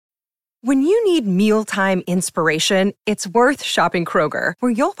When you need mealtime inspiration, it's worth shopping Kroger,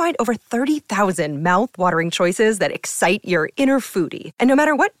 where you'll find over 30,000 mouth-watering choices that excite your inner foodie. And no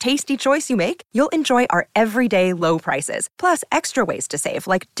matter what tasty choice you make, you'll enjoy our everyday low prices, plus extra ways to save,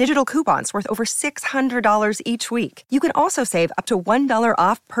 like digital coupons worth over $600 each week. You can also save up to $1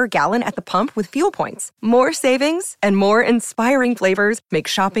 off per gallon at the pump with fuel points. More savings and more inspiring flavors make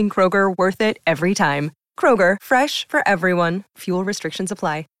shopping Kroger worth it every time. Kroger, fresh for everyone. Fuel restrictions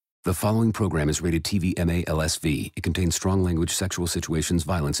apply. The following program is rated TV MA LSV. It contains strong language, sexual situations,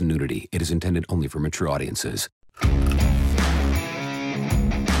 violence, and nudity. It is intended only for mature audiences.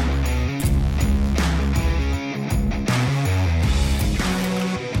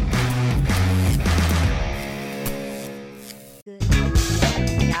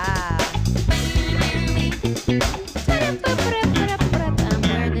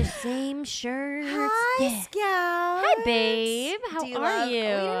 Same shirt. Hi, Scout. Hi, babe. How are you? We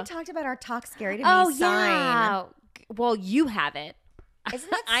didn't talk about our Talk Scary to Oh, Me sign. yeah. Well, you have it. Isn't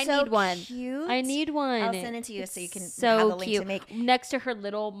that I so need one. cute? I need one. I'll send it to you so you can so have a link cute. to make. Next to her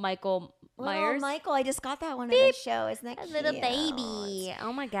little Michael Myers. Michael, I just got that one at the show. Isn't that A cute? little baby.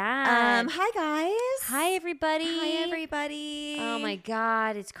 Oh my god. Hi guys. Hi everybody. Hi everybody. Oh my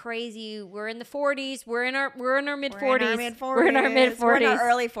god, it's crazy. We're in the 40s. We're in our mid 40s. We're in our mid 40s. We're in our mid 40s. We're in our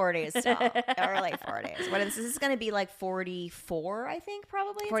early 40s still. Early 40s. What is this? Is going to be like 44, I think,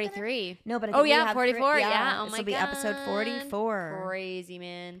 probably. 43. No, but I think Oh we yeah, have 44. Yeah. Oh my this god. will be episode 44. Crazy,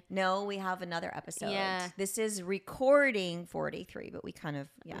 man. No, we have another episode. Yeah. This is recording 43, but we kind of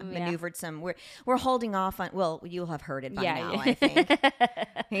maneuvered some. We're holding off on. Well, you'll have heard it by now. I think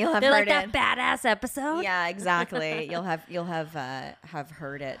you'll have They're heard like it. that badass episode. Yeah, exactly. You'll have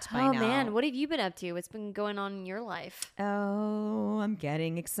heard it by Oh now. man, what have you been up to? What's been going on in your life? Oh, I'm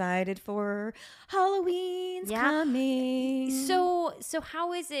getting excited for Halloween's coming. So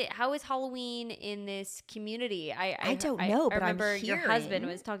how is it? How is Halloween in this community? I don't know, but I remember I'm your hearing, husband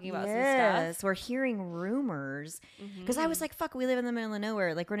was talking about some yes, stuff. we're hearing rumors because I was like, "Fuck, we live in the middle of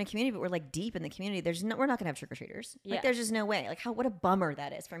nowhere. Like we're in a community, but we're like deep in the community. We're not gonna have trick or treaters. Yeah. Like there's just no way. Like what a bummer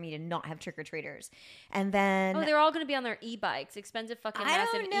that is for me to not have trick or treaters. And then Oh, they're all going to be on their e-bikes, expensive fucking I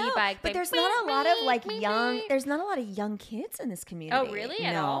massive don't know, e-bike. but there's not a lot of like young. There's not a lot of young kids in this community. Oh, really?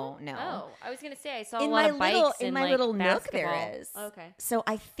 At no, all? no. Oh, I was going to say I saw In a lot my of bikes in my like, little nook, basketball. there is. Okay. So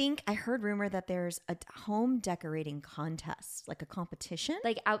I think I heard rumor that there's a home decorating contest, like a competition,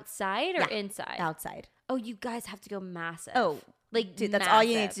 Like outside or Yeah. inside? outside. Oh, you guys have to go massive. Oh, like dude, that's all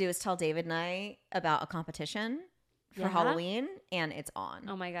you need massive. to do is tell David and I about a competition for Yeah? Halloween, and it's on.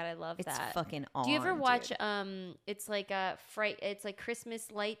 Oh my god, I love it's that. fucking on. Do you ever watch dude. it's like a fright it's like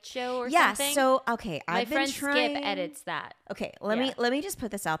Christmas light show or Yeah. something? So okay, my I've been friend trying. Skip edits that. Okay, Yeah. let me just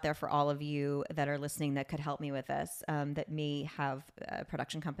put this out there for all of you that are listening that could help me with this, that may have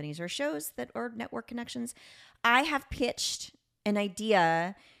production companies or shows that or network connections. I have pitched an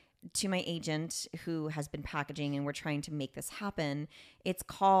idea to my agent who has been packaging, and we're trying to make this happen. It's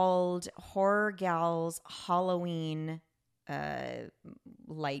called Horror Gals Halloween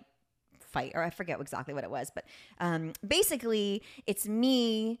Light Fight, or I forget exactly what it was, but basically it's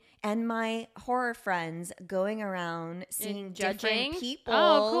me and my horror friends going around seeing And judging? different people.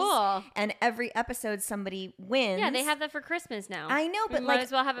 Oh, cool. And every episode somebody wins. Yeah, they have that for Christmas now. I know, but we like, might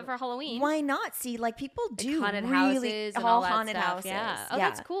as well have it for Halloween. why not? See, like people do haunted really houses and all all that haunted stuff. houses. Yeah. Oh,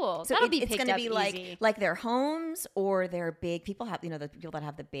 that's cool. So That'll be it's picked gonna up be easy. like their homes or their big people have the people that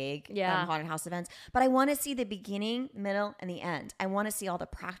have the big Yeah. haunted house events. But I want to see the beginning, middle, and the end. I want to see all the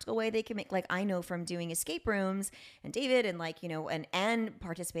practical way they can make. Like I know from doing escape rooms and David and like and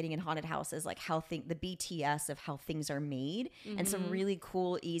participating in haunted houses, like how the BTS of how things are made and some really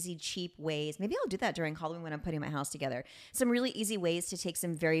cool, easy, cheap ways. Maybe I'll do that during Halloween when I'm putting my house together. Some really easy ways to take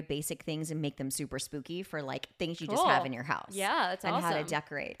some very basic things and make them super spooky for like things you just have Cool. in your house. Yeah, that's and how to awesome.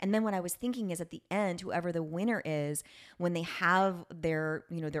 decorate. And then what I was thinking is at the end, whoever the winner is, when they have their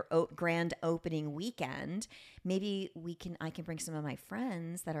grand opening weekend, maybe I can bring some of my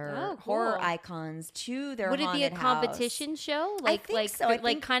friends that are Oh, horror cool. icons to their Would it be a haunted house. competition show? think so. I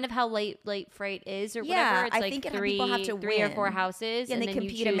think- kind of how late fright is or Yeah, whatever. It's I like think three people have to or win. four houses, Yeah, and they then you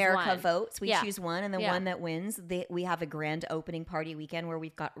compete. choose America one. votes. We Yeah. choose one, and the Yeah. one that wins, we have a grand opening party weekend where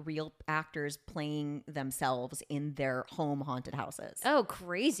we've got real actors playing themselves in their home haunted houses. Oh,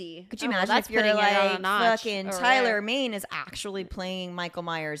 crazy! Could you Oh, well, imagine that's if you're putting it on a like notch fucking over Tyler there. Maine is actually playing Michael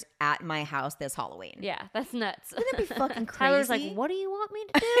Myers at my house this Halloween? Yeah, that's nuts. nuts. Wouldn't that be fucking crazy? Tyler's like, what do you want me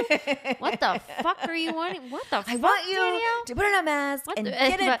to do? What the fuck are you wanting? What the fuck, I want you Danielle? to put on a mask and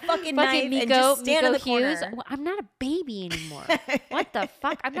get a fucking knife Miko, and just stand in the Hughes. corner. Well, I'm not a baby anymore. What the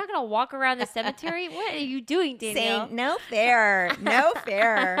fuck? I'm not gonna walk around the cemetery. What are you doing, Danielle? Saying, no fair. No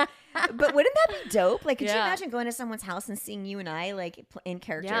fair. But wouldn't that be dope? Like, could you Yeah. imagine going to someone's house and seeing you and I, like, in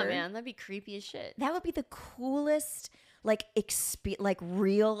character? Yeah, man, that'd be creepy as shit. That would be the coolest, like,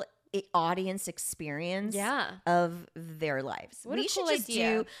 real audience experience Yeah. of their lives. What We a should cool just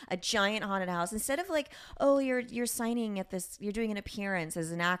idea. do a giant haunted house instead of like, oh, you're signing at this, you're doing an appearance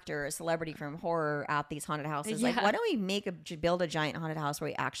as an actor, a celebrity from horror at these haunted houses. Like, Yeah. why don't we build a giant haunted house where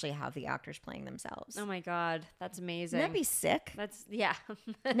we actually have the actors playing themselves? Oh my god, that's amazing. Wouldn't that be sick? That's yeah.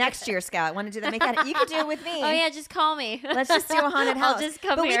 Next year, Scout, want to do that? Make that. You could do it with me. Oh yeah, just call me. Let's just do a haunted house. I'll just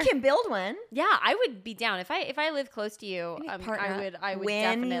come but here. we can build one. Yeah, I would be down if I live close to you. We need to I partner would. up. I would when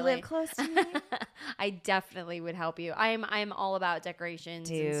definitely you live close to me. I definitely would help you. I'm all about decorations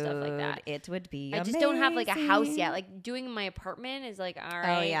and stuff like that. It would be. I just don't have like a house amazing. yet. Like doing my apartment is like all Oh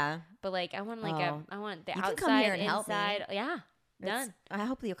right. yeah. But like I want like I want the You outside, can come here and help me. inside. Yeah, done. I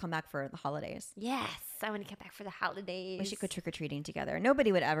hope that you'll come back for the holidays. Yes, I want to get back for the holidays. We should go trick or treating together.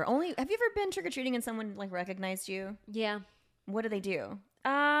 Nobody would ever. Have you ever been trick or treating and someone like recognized you? Yeah. What do they do?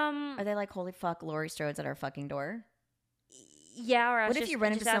 Um. Are they like, holy fuck, Laurie Strode's at our fucking door? Yeah. Or What if you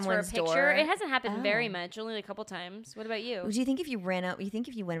ran into someone's door? It hasn't happened very Oh. much. Only a couple times. What about you? Do you think if you ran out? You think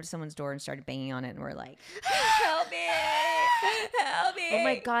if you went up to someone's door and started banging on it and were like, help me, help me? Oh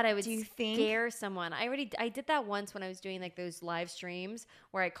my god, I would Do you think? scare someone. I did that once when I was doing like those live streams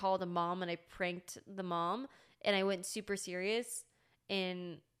where I called a mom and I pranked the mom and I went super serious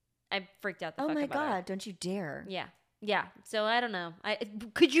and I freaked out the Oh fuck my about god! her. Don't you dare! Yeah. Yeah. So I don't know.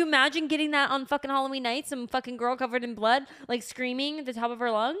 Could you imagine getting that on fucking Halloween night? Some fucking girl covered in blood, like screaming at the top of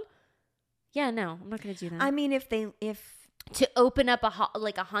her lung? Yeah, no, I'm not gonna do that. I mean, if to open up a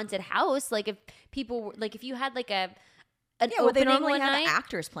haunted house, like if people were, like if you had like an yeah, well, they opening normally one have night,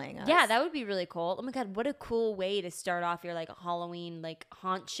 actors playing us. yeah, that would be really cool. Oh my god, what a cool way to start off your like Halloween like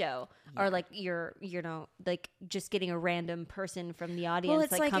haunt show, or like your like just getting a random person from the audience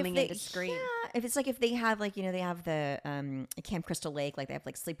it's like like coming if in to scream. Yeah, if they have like they have the Camp Crystal Lake, like they have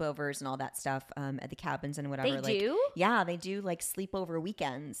like sleepovers and all that stuff at the cabins and whatever. They do? Yeah, they do like sleepover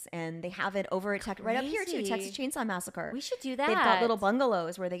weekends, and they have it over at right up here too, Crazy. Texas Chainsaw Massacre. We should do that. They've got little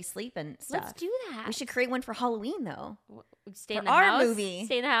bungalows where they sleep and stuff. Let's do that. We should create one for Halloween though. Stay for in the our house. movie.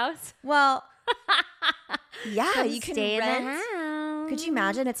 Stay in the house. Well, yeah, Come you can stay rent. in the house. Could you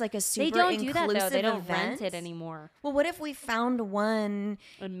imagine? It's like a super They don't do that though. They don't event. rent it anymore. Well, what if we found one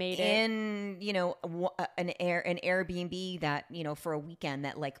And made it. in an Airbnb that for a weekend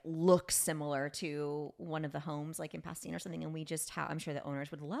that like looks similar to one of the homes like in Pasadena or something, and we just I'm sure the owners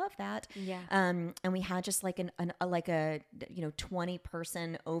would love that. Yeah. And we had just like a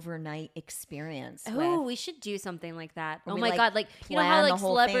 20-person overnight experience. Oh, we should do something like that. Where Oh we, my like, god, like you know plan how the like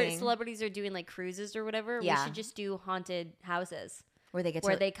whole thing. celebrities are doing like cruises or whatever. Yeah. We should just do haunted houses where they get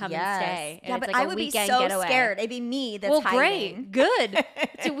where to, they come yes. and stay. And Yeah, it's but like I a would be weekend so getaway. scared. It'd be me that's well, hiding. great, good.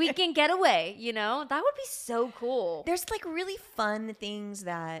 It's a weekend getaway. That would be so cool. There's like really fun things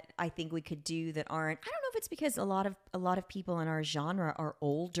that I think we could do that aren't. I don't know if it's because a lot of people in our genre are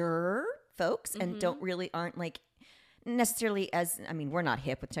older folks and aren't like necessarily we're not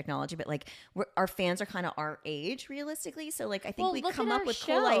hip with technology, but like our fans are kind of our age realistically. So like I think we look come at up our with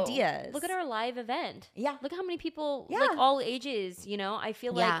show. cool ideas. Look at our live event. Yeah. Look at how many people, Yeah. like all ages. I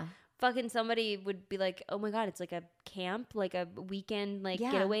feel like Yeah. fucking somebody would be like, oh my god, it's like a camp, like a weekend, like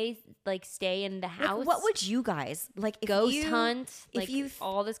Yeah. getaway, like stay in the Like, house. what would you guys like? If ghost you, hunt, if like you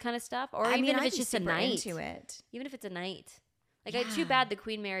all this kind of stuff, or I even mean, if I'd it's be just a super night. into it. Even if it's a night. Like Yeah. too bad the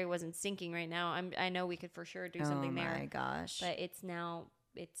Queen Mary wasn't sinking right now. I know we could for sure do something oh my there, gosh, but it's now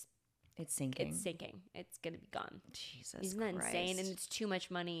it's sinking. it's sinking. It's gonna be gone. Jesus, Isn't that insane? And Christ. it's too much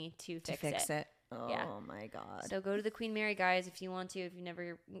money to to fix it. Oh Yeah. my god. So go to the Queen Mary, guys, if you want to. If you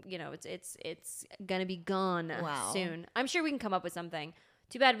never, it's gonna be gone Wow. soon. I'm sure we can come up with something.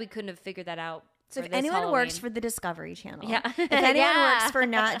 Too bad we couldn't have figured that out. So for if this anyone works Halloween. for the Discovery Channel, Yeah. if anyone Yeah. works for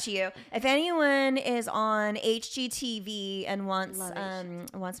Nat Geo, if anyone is on HGTV and wants Love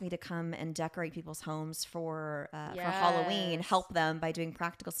wants me to come and decorate people's homes for Halloween, Yes. help them by doing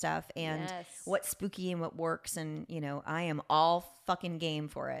practical stuff and Yes. what's spooky and what works, and I am all fucking game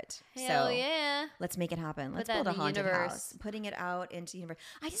for it. Hell so yeah. let's make it happen. Let's that build a in the haunted universe. house, putting it out into the universe.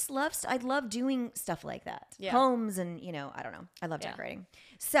 I love doing stuff like that, Yeah. homes, and I don't know. I love Yeah. decorating.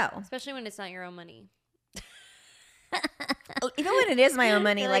 So Especially when it's not your own money. even when it is my own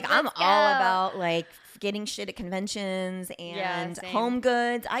money, You're like like, I'm "Let's all go." about like getting shit at conventions and same. Home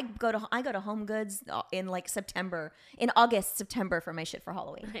Goods. I go to Home Goods in like August, September for my shit for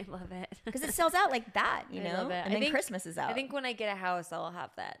Halloween. I love it. Because it sells out like that, you I know? love it. And then Christmas is out. I think when I get a house, I'll have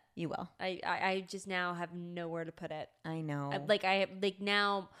that. You will. I just now have nowhere to put it. I know.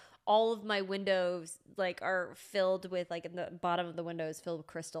 Now all of my windows like are filled with like in the bottom of the windows filled with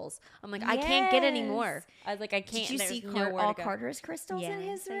crystals. I'm like, I can't get any more. I was like, I can't. Did you see nowhere all to go. Carter's crystals in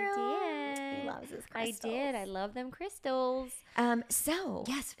his room? I did. He loves his crystals. I did. I love them crystals. So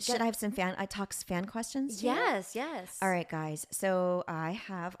yes, should I have some fan questions? Yes. All right, guys. So I'm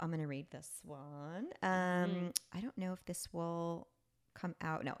going to read this one. I don't know if this will come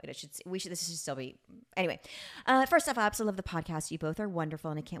out. No, this should still be. Anyway, first off, I absolutely love the podcast. You both are wonderful,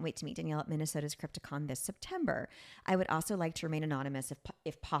 and I can't wait to meet Danielle at Minnesota's Crypticon this September. I would also like to remain anonymous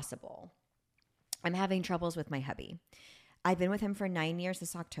if possible. I'm having troubles with my hubby. I've been with him for 9 years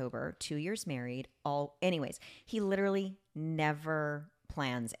this October, 2 years married. Anyways, he literally never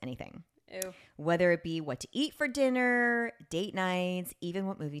plans anything. Ew. Whether it be what to eat for dinner, date nights, even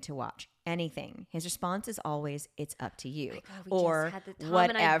what movie to watch, anything. His response is always, "It's up to you," or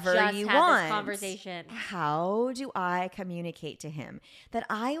whatever you want. Conversation. How do I communicate to him that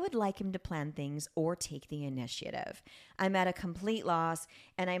I would like him to plan things or take the initiative? I'm at a complete loss,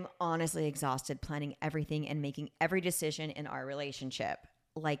 and I'm honestly exhausted planning everything and making every decision in our relationship.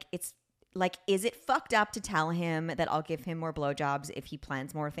 Is it fucked up to tell him that I'll give him more blowjobs if he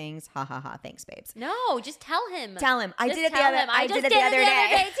plans more things? Ha ha ha. Thanks, babes. No, just tell him. Tell him. I just did it the other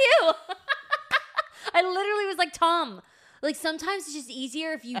day too. I literally was like, Tom, like sometimes it's just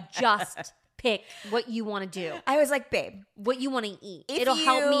easier if you just pick what you want to do. I was like, babe, what you want to eat. It'll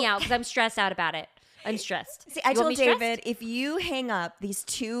help me out because I'm stressed out about it. I'm stressed. See, I told David, if you hang up these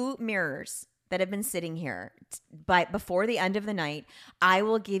 2 mirrors that have been sitting here before the end of the night, I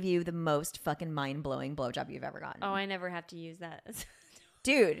will give you the most fucking mind-blowing blowjob you've ever gotten. Oh, I never have to use that.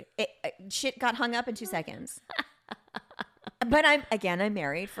 Dude, shit got hung up in 2 seconds. But I'm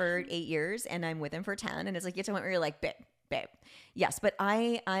married for 8 years and I'm with him for 10. And it's like, you get to a point where you're like, babe. Yes. But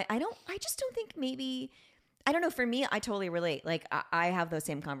I just don't think maybe, I don't know. For me, I totally relate. Like I have those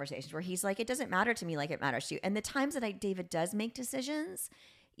same conversations where he's like, it doesn't matter to me like it matters to you. And the times that David does make decisions,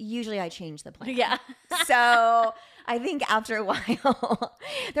 usually I change the plan. Yeah. So I think after a while,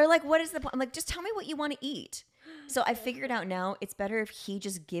 they're like, what is the plan? I'm like, just tell me what you want to eat. So I figured out now it's better if he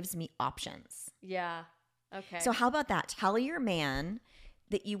just gives me options. Yeah. Okay. So how about that? Tell your man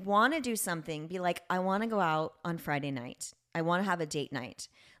that you want to do something. Be like, I want to go out on Friday night. I want to have a date night.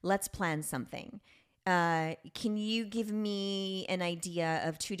 Let's plan something. Can you give me an idea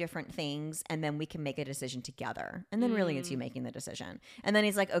of 2 different things and then we can make a decision together? And then really it's you making the decision. And then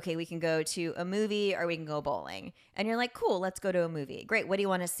he's like, okay, we can go to a movie or we can go bowling. And you're like, cool, let's go to a movie. Great. What do you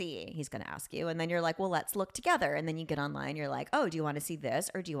want to see? He's going to ask you. And then you're like, well, let's look together. And then you get online. You're like, oh, do you want to see this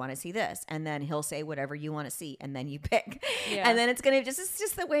or do you want to see this? And then he'll say whatever you want to see. And then you pick. Yeah. And then it's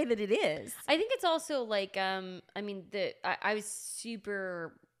just the way that it is. I think it's also like, I was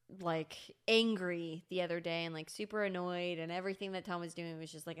super like angry the other day and like super annoyed, and everything that Tom was doing was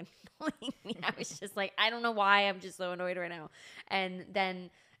just like annoying me. I was just like, I don't know why I'm just so annoyed right now. And then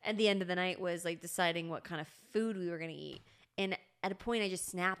at the end of the night was like deciding what kind of food we were going to eat. And at a point I just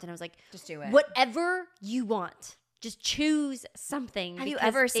snapped and I was like, just do it. Whatever you want. Just choose something. Have you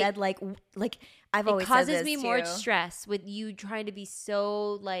ever said like I've always said this too. It causes me more stress with you trying to be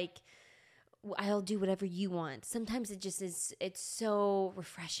so like, I'll do whatever you want. Sometimes it just is, it's so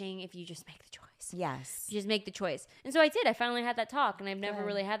refreshing if you just make the choice. Yes. You just make the choice. And so I did. I finally had that talk, and I've never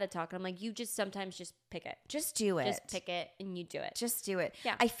really had that talk. And I'm like, you just sometimes just pick it. Just do it. Just pick it and you do it. Just do it.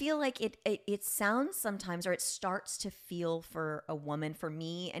 Yeah. I feel like it sounds sometimes, or it starts to feel for a woman, for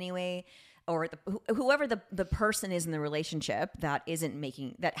me anyway, or whoever the person is in the relationship that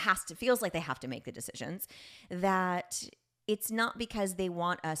feels like they have to make the decisions, that it's not because they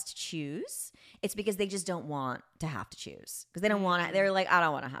want us to choose. It's because they just don't want to have to choose. Because they don't want to. They're like, I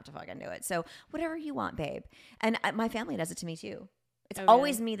don't want to have to fucking do it. So whatever you want, babe. And my family does it to me too. It's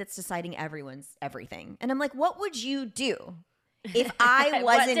always me that's deciding everyone's everything. And I'm like, what would you do if I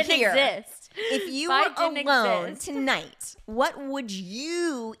wasn't here? Exist. If you were alone tonight, what would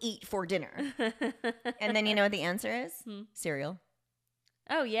you eat for dinner? And then you know what the answer is? Cereal.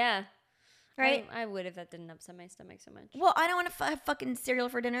 Oh, yeah. Right? I would if that didn't upset my stomach so much. Well, I don't want to have fucking cereal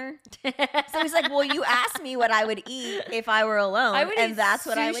for dinner. So he's like, well, you asked me what I would eat if I were alone. I would eat that's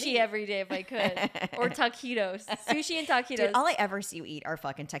what I would sushi eat every day if I could. Or taquitos. Sushi and taquitos. Dude, all I ever see you eat are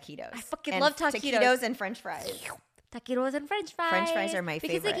fucking taquitos. I fucking love taquitos. Taquitos and French fries. Taquitos and French fries. French fries are my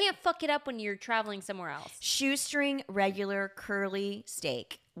favorite. favorite. Because they can't fuck it up when you're traveling somewhere else. Shoestring, regular, curly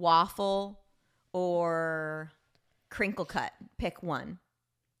steak, waffle, or crinkle cut. Pick one.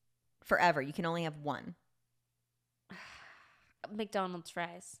 Forever. You can only have one. McDonald's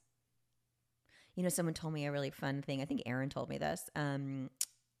fries. You know, someone told me a really fun thing. I think Aaron told me this.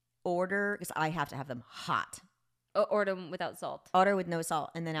 Order, because I have to have them hot. Order them without salt. Order with no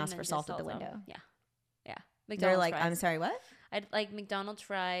salt, and then And ask then for just salt at the on. window. Yeah. They're McDonald's like, fries. I'm sorry, what? I'd like McDonald's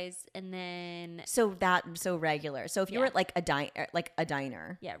fries and then So regular. So if you were at like a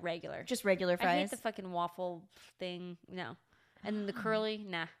diner, yeah, regular. just regular I hate fries. the fucking waffle thing. No. And then the curly,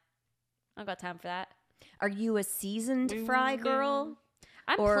 nah. I don't got time for that. Are you a seasoned fry girl?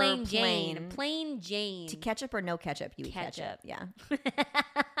 I'm Or plain Jane. plain? Plain Jane. To ketchup or no ketchup? You eat ketchup. Ketchup. Yeah.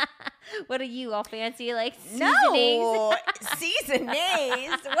 What are you, all fancy like seasonings? No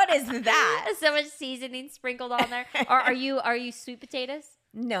seasonings. What is that? So much seasoning sprinkled on there. Or are you sweet potatoes?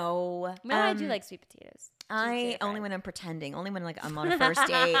 No. I do like sweet potatoes. I only when I'm pretending. Only when like I'm on a first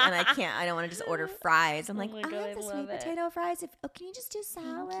date and I don't want to just order fries. I'm like, my I God, have I the love sweet it. potato fries. Can you just do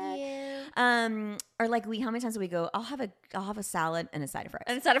salad? Thank you. Or like how many times do we go? I'll have a salad and a side of fries.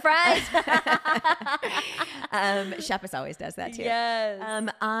 And instead of fries. Shepis always does that too. Yes.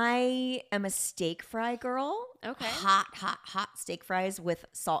 I am a steak fry girl. Okay. Hot steak fries with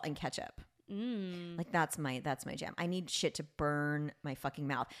salt and ketchup. Mm. Like that's my jam. I need shit to burn my fucking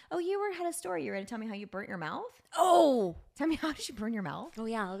mouth. Oh, had a story. You were gonna tell me how you burnt your mouth? Oh. Tell me, how did you burn your mouth? Oh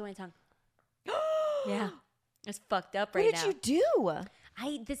yeah, look at my tongue. Yeah. It's fucked up right now. What did you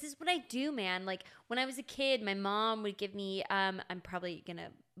do? This is what I do, man. Like when I was a kid, my mom would give me I'm probably gonna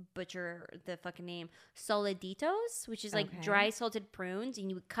butcher the fucking name, soliditos, which is like Okay. dry salted prunes, and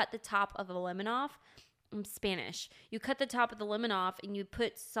you would cut the top of a lemon off. I'm Spanish. You cut the top of the lemon off and you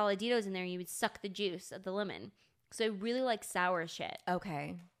put soliditos in there and you would suck the juice of the lemon. So I really like sour shit.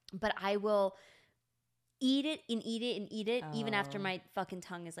 Okay. But I will eat it and eat it and eat it even after Oh. my fucking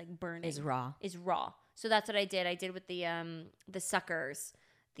tongue is like burning. Is raw. Is raw. So that's what I did. I did with the suckers,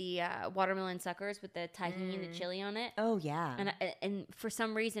 the watermelon suckers with the tahini and the chili on it. Oh yeah. And for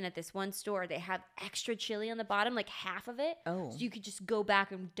some reason at this one store they have extra chili on the bottom, like half of it. Oh. So you could just go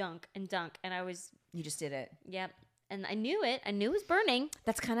back and dunk. And I was, You just did it. yep. And I knew it. I knew it was burning.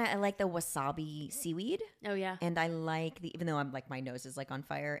 That's I like the wasabi seaweed. Oh yeah. And I like even though I'm like my nose is like on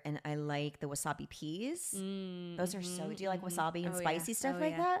fire, and I like the wasabi peas. Those are so. Do you like wasabi and Oh, spicy yeah. stuff Oh,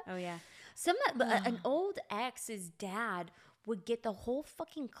 like yeah. that? Oh yeah. An old ex's dad would get the whole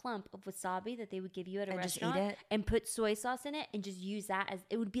fucking clump of wasabi that they would give you at a And just eat restaurant it? and put soy sauce in it and just use that as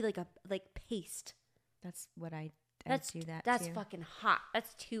it would be like paste. That's what I That's do that. That's too. fucking hot.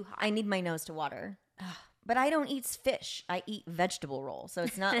 That's too hot. I need my nose to water. But I don't eat fish. I eat vegetable roll. So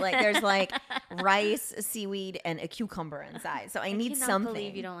it's not like there's like rice, seaweed, and a cucumber inside. So I need cannot something.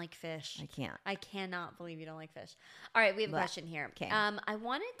 believe you don't like fish. I can't. I cannot believe you don't like fish. All right, we have a Blah. question here. 'Kay. I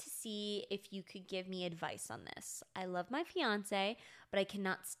wanted to see if you could give me advice on this. I love my fiance, but I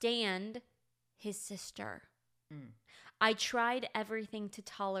cannot stand his sister. I tried everything to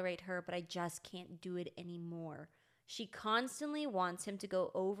tolerate her, but I just can't do it anymore. She constantly wants him to go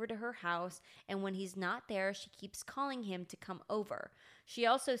over to her house, and when he's not there, she keeps calling him to come over. She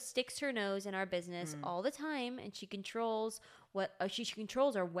also sticks her nose in our business all the time, and she controls she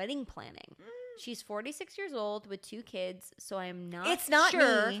controls our wedding planning. She's 46 years old with 2 kids, so I am not It's not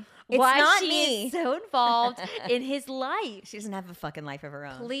sure me. It's why not she me. is so involved in his life. She doesn't have a fucking life of her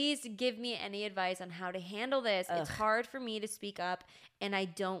own. Please give me any advice on how to handle this. It's hard for me to speak up, and I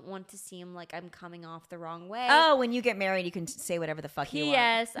don't want to seem like I'm coming off the wrong way. Oh, when you get married, you can say whatever the fuck you want.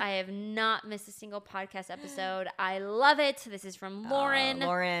 P.S. I have not missed a single podcast episode. I love it. This is from Lauren.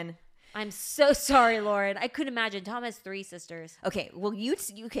 Lauren. I'm so sorry, Lauren. I couldn't imagine. Tom has 3 sisters. Okay, well,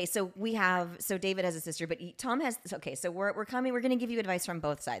 so David has a sister, but Tom has. So we're coming. We're going to give you advice from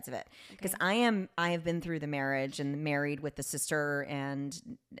both sides of it, because I have been through the marriage and married with the sister, and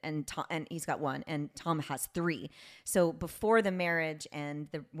Tom, and he's got 1, and Tom has 3. So before the marriage and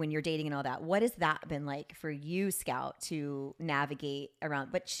when you're dating and all that, what has that been like for you, Scout, to navigate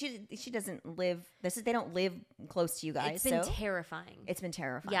around? But she doesn't live. They don't live close to you guys. It's been terrifying. It's been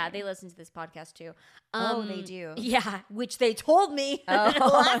terrifying. Yeah, they listen to this podcast too. Oh, they do? Yeah, which they told me last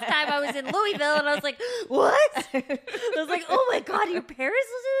time I was in Louisville, and I was like, "What?" I was like, "Oh my god, your parents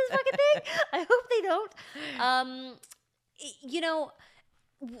listen to this fucking thing? I hope they don't."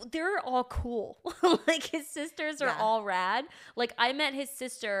 They're all cool. Like his sisters are all rad. Like I met his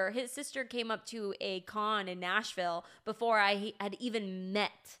sister. His sister came up to a con in Nashville before I had even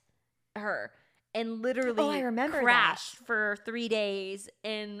met her. And literally I remember crashed for 3 days.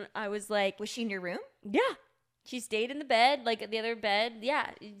 And I was like, Was she in your room? yeah. She stayed in the bed, like the other bed.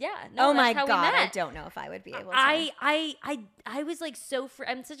 Yeah. Oh No, my that's how God, we met. I don't know if I would be able to. I was like so free.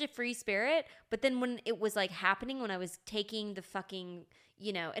 I'm such a free spirit. But then when it was like happening, when I was taking the fucking,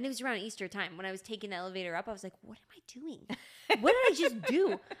 and it was around Easter time when I was taking the elevator up, I was like, what am I doing? What did I just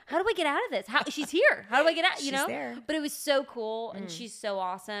do? How do I get out of this? She's here. How do I get out? She's there. But it was so cool, and she's so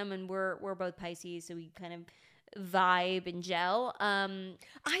awesome, and we're both Pisces, so we kind of vibe and gel.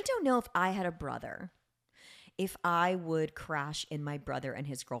 I don't know if I had a brother, if I would crash in my brother and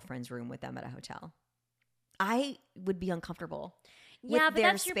his girlfriend's room with them at a hotel. I would be uncomfortable. Yeah, with but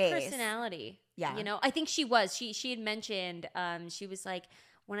their that's space. your personality. Yeah. I think she was. She had mentioned, she was like,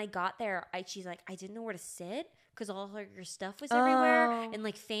 when I got there, she's like, I didn't know where to sit because all your stuff was everywhere. And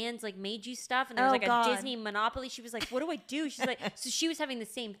like fans like made you stuff. And there was like God. a Disney Monopoly. She was like, what do I do? She's like, so she was having the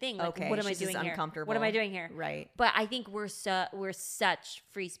same thing. Like, Okay, what am I she's just doing here? uncomfortable. What am I doing here? Right. But I think we're such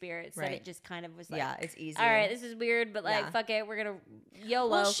free spirits that Right. it just kind of was like, Yeah, it's easy. all right, this is weird, but like, Yeah. fuck it. We're going to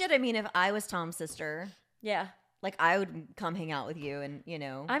YOLO. Well, shit, I mean, if I was Tom's sister, Yeah. like I would come hang out with you and,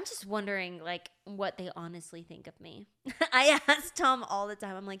 I'm just wondering, like, what they honestly think of me. I ask Tom all the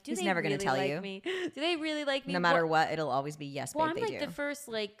time. I'm like, do He's they never gonna really tell like you. me? Do they really like me? no matter what, it'll always be yes, Well, babe, I'm they like do. the first,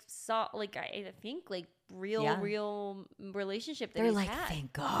 like, I think, like, real relationship that They're he's like, had.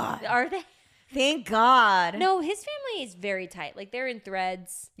 thank God. Are they? Thank God. No, his family is very tight. Like, they're in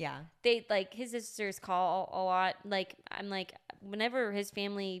threads. Yeah. They, like, his sisters call a lot. Like, I'm like, whenever his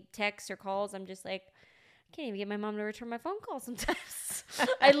family texts or calls, I'm just like, I can't even get my mom to return my phone call sometimes.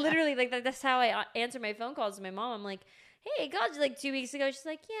 I literally, like, that's how I answer my phone calls to my mom. I'm like, hey, I called you like 2 weeks ago. She's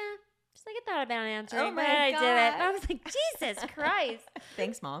like, yeah. She's like, I thought about answering, Oh but my I did it. God. I was like, Jesus Christ.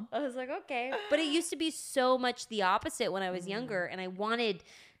 Thanks, Mom. I was like, okay. But it used to be so much the opposite when I was younger, and I wanted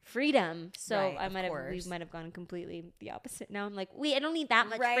freedom. So Right, we of might have gone completely the opposite. Now I'm like, wait, I don't need that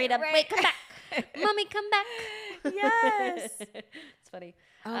much Right, freedom. right. Wait, come back. Mommy, come back. Yes. It's funny.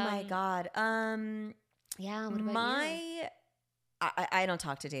 Oh my God. Yeah, what about you? I don't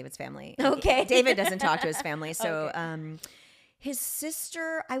talk to David's family. Okay. David doesn't talk to his family. So Okay. his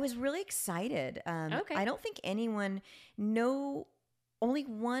sister, I was really excited. Okay. I don't think only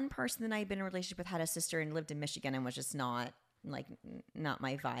one person that I'd been in a relationship with had a sister and lived in Michigan and was just not not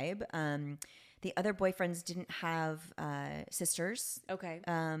my vibe. The other boyfriends didn't have sisters. Okay.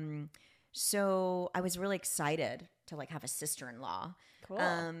 So I was really excited to like have a sister-in-law.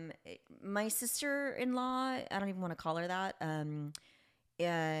 Cool. My sister-in-law, I don't even want to call her that.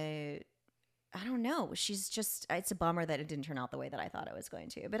 I don't know. She's just, it's a bummer that it didn't turn out the way that I thought it was going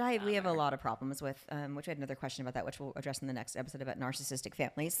to. But we have a lot of problems with, which I had another question about that, which we'll address in the next episode about narcissistic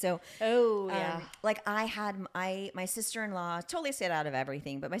families. So, like I had my sister-in-law totally stayed out of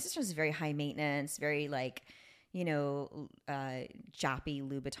everything, but my sister-in-law is very high maintenance, very like, jappy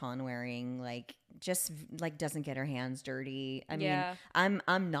Louboutin wearing, like just like doesn't get her hands dirty. I mean,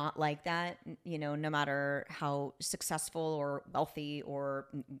 I'm not like that, no matter how successful or wealthy or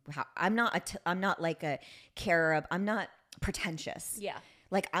how I'm not like a carob. I'm not pretentious. Yeah.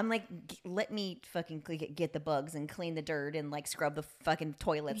 Like I'm like, let me fucking get the bugs and clean the dirt and like scrub the fucking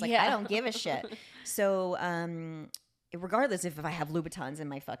toilets. Like I don't give a shit. So, regardless if I have Louboutins in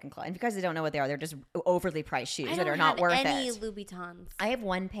my fucking closet. And because I don't know what they are, they're just overly priced shoes that are not worth it. I don't have any Louboutins. I have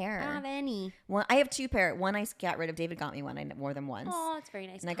one pair. I don't have any. One, I have two pair. One I got rid of. David got me one. I wore them once. Oh, that's very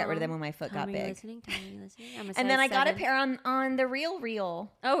nice. And I got rid of them when my foot got Are you big. listening? Tom, are you listening? I'm a And then I size got a 7. pair on the Real.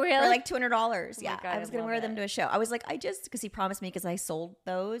 Oh, really? For like $200. my Yeah. God, I was I going to love wear them it. to a show. I was like, because he promised me, because I sold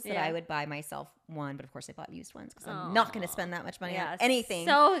those, that Yeah. I would buy myself one. But of course I bought used ones because I'm not going to spend that much money on Yeah, anything.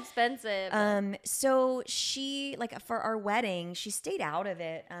 So expensive. So she, like, for our wedding, she stayed out of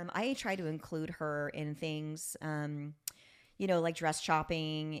it. I tried to include her in things, like dress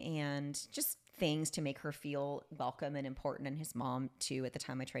shopping and just things to make her feel welcome and important. And his mom too. At the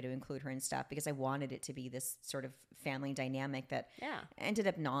time, I tried to include her in stuff because I wanted it to be this sort of family dynamic that ended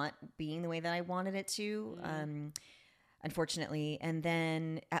up not being the way that I wanted it to, unfortunately. And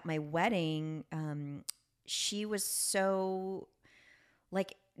then at my wedding, she was so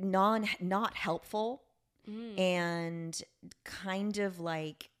like not helpful. And kind of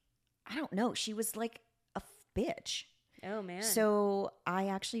like, I don't know, she was like a bitch. Oh man. So I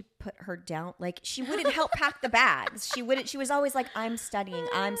actually put her down. Like she wouldn't help pack the bags. She was always like, I'm studying.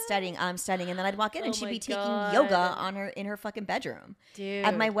 And then I'd walk in and she'd be taking yoga in her fucking bedroom. Dude.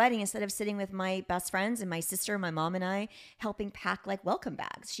 At my wedding, instead of sitting with my best friends and my sister, my mom and I, helping pack like welcome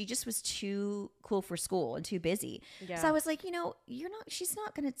bags. She just was too cool for school and too busy. Yeah. So I was like, she's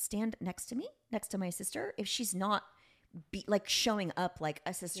not going to stand next to me, next to my sister, if she's not be like showing up like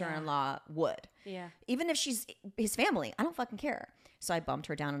a sister-in-law would. Yeah. Even if she's his family, I don't fucking care. So I bumped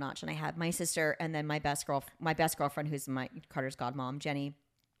her down a notch, and I had my sister and then my best girlfriend, who's my Carter's godmom, Jenny,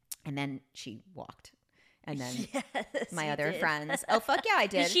 and then she walked. And then my other friends. Oh, fuck yeah, I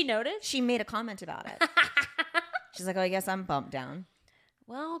did. Did she notice? She made a comment about it. She's like, oh, I guess I'm bumped down.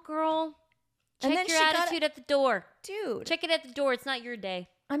 Well, girl, And check then your she got attitude at the door. Dude. Check it at the door. It's not your day.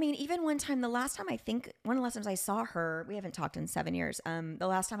 I mean, even one of the last times I saw her, we haven't talked in 7 years. The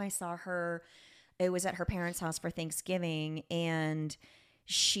last time I saw her, it was at her parents' house for Thanksgiving, and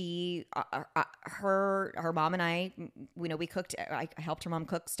she, her mom and I, we cooked. I helped her mom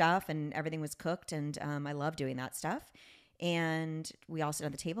cook stuff, and everything was cooked, and I love doing that stuff. And we all sat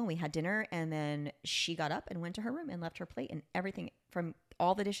at the table and we had dinner, and then she got up and went to her room and left her plate and everything from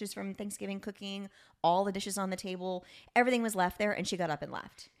all the dishes from Thanksgiving cooking, all the dishes on the table, everything was left there, and she got up and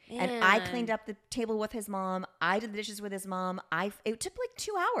left. Man. And I cleaned up the table with his mom. I did the dishes with his mom. It took like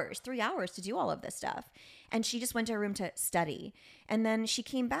 2 hours, 3 hours to do all of this stuff. And she just went to her room to study. And then she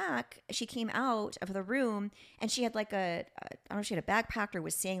came out of the room, and she had like I don't know if she had a backpack or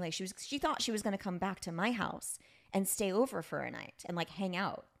was saying like she thought she was going to come back to my house and stay over for a night and like hang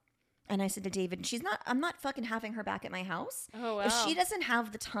out. And I said to David, I'm not fucking having her back at my house. Oh, wow. If she doesn't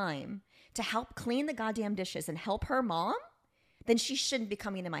have the time to help clean the goddamn dishes and help her mom, then she shouldn't be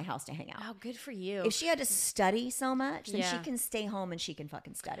coming to my house to hang out. Oh, good for you. If she had to study so much, then she can stay home and she can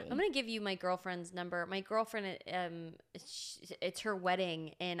fucking study. I'm going to give you my girlfriend's number. My girlfriend, it's her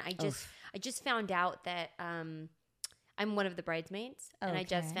wedding, and I just found out that I'm one of the bridesmaids, and I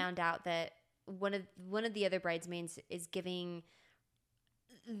just found out that one of the other bridesmaids is giving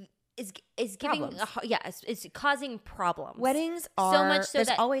is causing problems. Weddings are so much so there's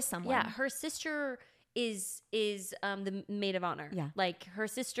that always someone. Yeah, her sister is the maid of honor. Yeah. Like her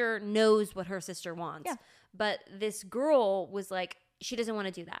sister knows what her sister wants. Yeah. But this girl was like, she doesn't want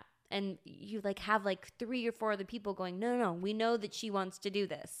to do that. And you like have like 3 or 4 other people going, no, we know that she wants to do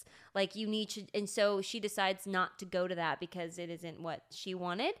this. Like you need to, and so she decides not to go to that because it isn't what she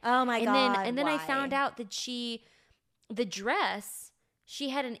wanted. Oh my God. And then why? I found out that the dress, she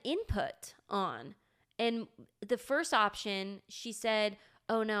had an input on. And the first option, she said,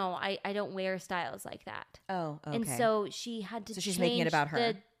 oh no, I don't wear styles like that. Oh, okay. And so she had to she's making it about her.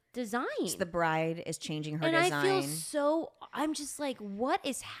 The design. So the bride is changing her and design. I'm just like, what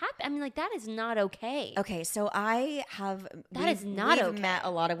is happening? I mean, like, that is not okay. Okay, so we've met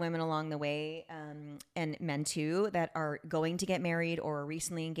a lot of women along the way, and men too, that are going to get married or are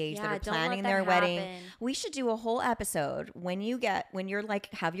recently engaged, that are planning their wedding. We should do a whole episode when you're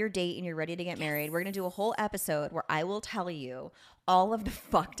like, have your date and you're ready to get married. We're going to do a whole episode where I will tell you all of the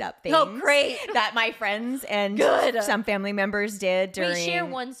fucked up things that my friends and some family members did during. We share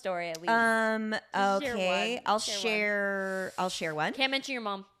one story at least. Okay. I'll share one. Can't mention your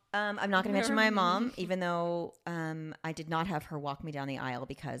mom. I'm not going to mention my mom, even though I did not have her walk me down the aisle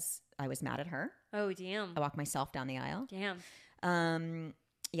because I was mad at her. Oh, damn. I walked myself down the aisle. Damn.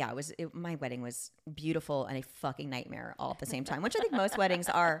 Yeah, my wedding was beautiful and a fucking nightmare all at the same time, which I think most weddings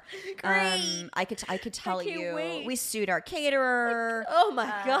are. Great. I could tell you, wait. we sued our caterer. Oh my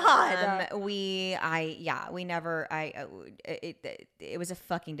God. It was a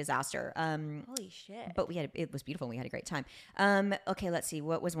fucking disaster. Holy shit. But it was beautiful. And we had a great time. Okay, let's see.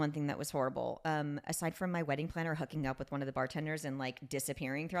 What was one thing that was horrible? Aside from my wedding planner hooking up with one of the bartenders and like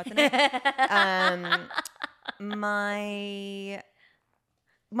disappearing throughout the night,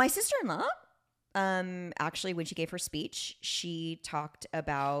 my sister-in-law, actually, when she gave her speech, she talked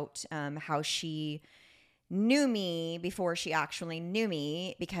about how she knew me before she actually knew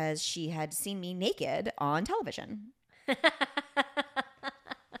me because she had seen me naked on television.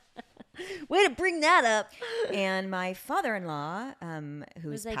 Way to bring that up. And my father-in-law,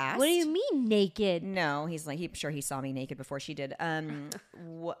 who's like, passed. What do you mean naked? No, he's like, sure he saw me naked before she did.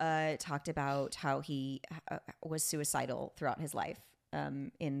 Talked about how he was suicidal throughout his life.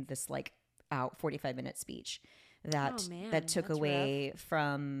 In this like 45-minute speech that took away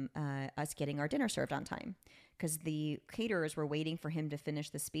from us getting our dinner served on time because the caterers were waiting for him to finish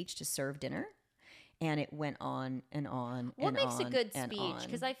the speech to serve dinner. And it went on and on. What makes a good speech?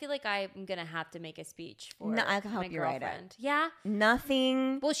 Because I feel like I'm gonna have to make a speech for I can help my you write girlfriend. it. Yeah,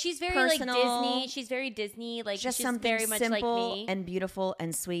 nothing. Well, she's very personal. like Disney. She's very Disney. Like just she's something very much simple like me. And beautiful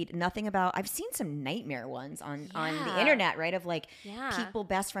and sweet. Nothing about. I've seen some nightmare ones on the internet, right? Of like people,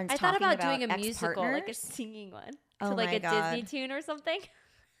 best friends. I thought talking about doing a musical, ex-partners. like a singing one, to like a God. Disney tune or something.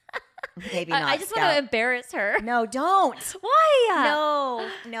 Maybe not. I just want to embarrass her. No, don't. Why?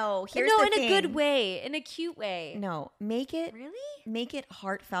 No. Here's in the thing. a good way, in a cute way. No, make it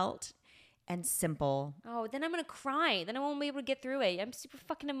heartfelt and simple. Oh, then I'm going to cry. Then I won't be able to get through it. I'm super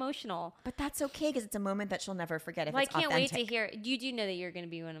fucking emotional. But that's okay because it's a moment that she'll never forget if Well, I it's can't authentic. wait to hear. You do know that you're going to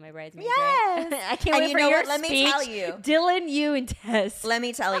be one of my bridesmaids, Yes. right? I can't And wait you for know your what? Let me speech. tell you. Dylan, you and Tess. Let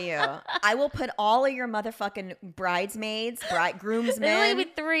me tell you, I will put all of your motherfucking bridesmaids, groomsmen. There's only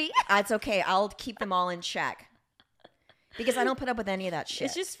 3. It's okay. I'll keep them all in check. Because I don't put up with any of that shit.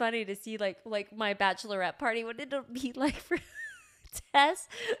 It's just funny to see like my bachelorette party. What did it be like for Tess,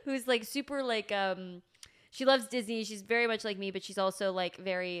 who's like super like she loves Disney. She's very much like me, but she's also like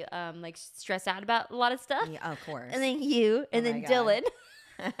very like stressed out about a lot of stuff. Yeah, of course. And then you, and Oh then my Dylan.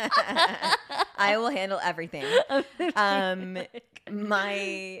 I will handle everything. I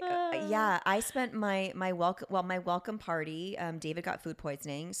spent my welcome party. David got food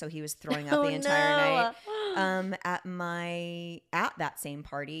poisoning, so he was throwing up the entire night. At that same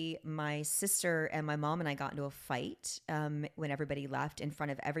party, my sister and my mom and I got into a fight when everybody left in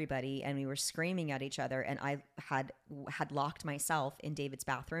front of everybody, and we were screaming at each other. And I had locked myself in David's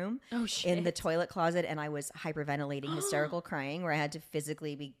bathroom, in the toilet closet, and I was hyperventilating, hysterical crying, where I had to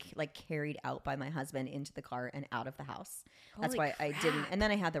physically be like carried out by my husband into the car and out of the house. That's why I didn't. And then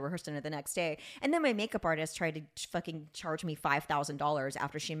I had the rehearsal dinner the next day. And then my makeup artist tried to fucking charge me $5,000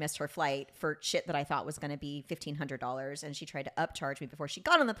 after she missed her flight for shit that I thought was going to be $1,500. And she tried to upcharge me before she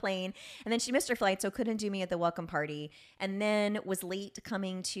got on the plane. And then she missed her flight, so couldn't do me at the welcome party. And then was late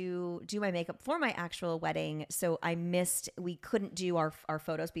coming to do my makeup for my actual wedding. So we couldn't do our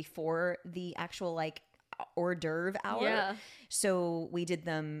photos before the actual like hors d'oeuvre hour. Yeah. So we did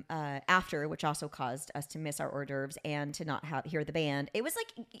them after, which also caused us to miss our hors d'oeuvres and to not hear the band. It was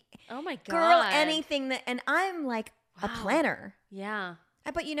like, Oh my god, girl, anything that, and I'm like a planner. Yeah.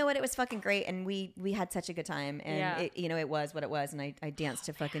 But you know what? It was fucking great, and we had such a good time, and it was what it was, and I danced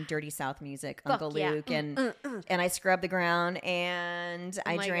to fucking Dirty South music, Uncle Luke, and I scrubbed the ground, and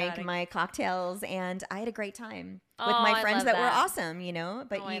I drank my cocktails, and I had a great time with my friends that were awesome, you know.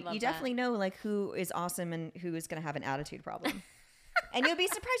 But you definitely know like who is awesome and who is going to have an attitude problem. And you'll be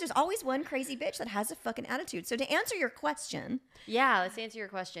surprised. There's always one crazy bitch that has a fucking attitude. So to answer your question. Yeah, let's answer your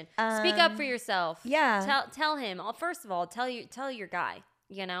question. Speak up for yourself. Yeah. Tell him. First of all, tell your guy,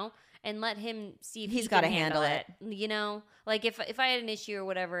 you know, and let him see if he's got to handle it. You know, like if I had an issue or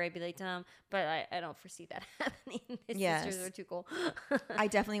whatever, I'd be like, Tom, but I don't foresee that happening. His sisters are too cool. I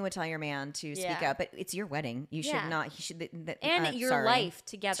definitely would tell your man to speak up, but it's your wedding. You should not. He should. And your life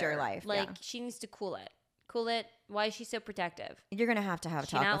together. It's your life. Like she needs to cool it. Cool it. Why is she so protective? You're gonna have to have a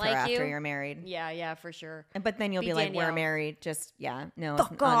talk with her after you're married. Yeah, for sure. But then you'll be like, we're married. Just no,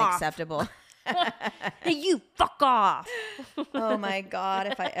 fuck it's off. unacceptable. Hey, you fuck off. Oh my god,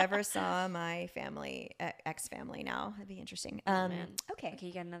 if I ever saw my family, ex-family now, that'd be interesting. Man. Okay,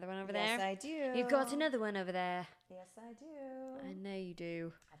 you got another one over there? Yes, I do. You've got another one over there. Yes, I do. I know you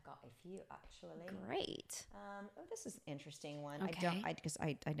do. I've got a few actually. Great. This is an interesting one. Okay.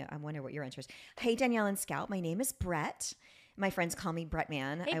 I wonder what you're interested. Hey, Danielle and Scout, my name is Brett. My friends call me Brett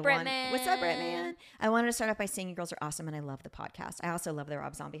Man. Hey, Brett Man. What's up, Brett Man? I wanted to start off by saying you girls are awesome, and I love the podcast. I also love the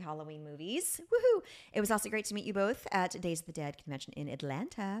Rob Zombie Halloween movies. Woohoo! It was also great to meet you both at Days of the Dead convention in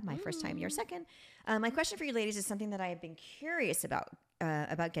Atlanta. My first time, your second. My question for you ladies is something that I have been curious about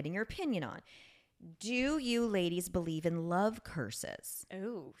getting your opinion on. Do you ladies believe in love curses?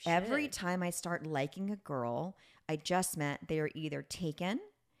 Oh, shit. Every time I start liking a girl I just met, they are either taken,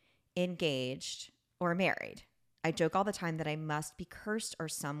 engaged, or married. I joke all the time that I must be cursed or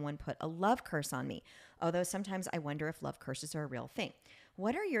someone put a love curse on me, although sometimes I wonder if love curses are a real thing.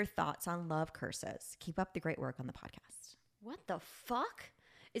 What are your thoughts on love curses? Keep up the great work on the podcast. What the fuck?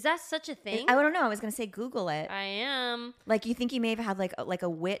 Is that such a thing? I don't know. I was going to say Google it. I am. Like, you think you may have had like a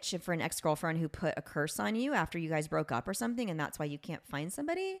witch for an ex-girlfriend who put a curse on you after you guys broke up or something, and that's why you can't find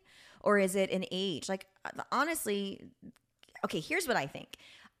somebody? Or is it an age? Like, honestly, okay, here's what I think.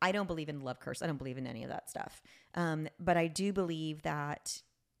 I don't believe in love curse. I don't believe in any of that stuff. But I do believe that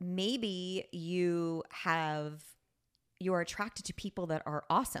maybe you're attracted to people that are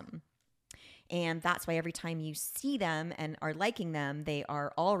awesome. And that's why every time you see them and are liking them, they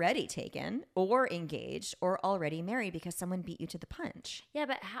are already taken or engaged or already married because someone beat you to the punch. Yeah,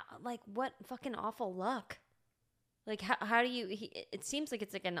 but how, like, what fucking awful luck? Like, how do you, it seems like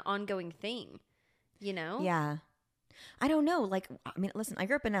it's like an ongoing thing, you know? Yeah. I don't know. Like, I mean, listen, I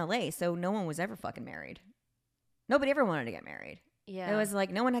grew up in LA, so no one was ever fucking married. Nobody ever wanted to get married. Yeah. It was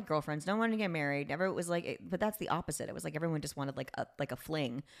like no one had girlfriends. No one wanted to get married. Never. It was like, but that's the opposite. It was like everyone just wanted like a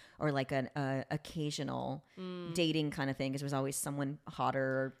fling or like an occasional dating kind of thing. Because it was always someone hotter,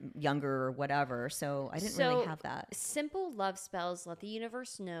 or younger, or whatever. So I didn't really have that. Simple love spells let the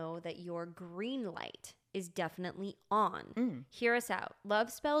universe know that your green light is definitely on. Hear us out.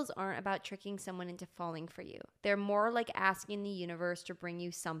 Love spells aren't about tricking someone into falling for you. They're more like asking the universe to bring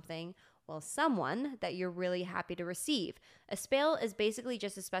you something, well, someone that you're really happy to receive. A spell is basically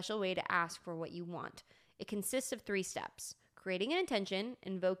just a special way to ask for what you want. It consists of 3 steps: creating an intention,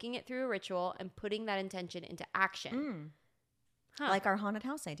 invoking it through a ritual, and putting that intention into action. Like our haunted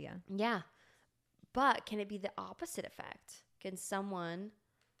house idea. Yeah. But can it be the opposite effect? Can someone...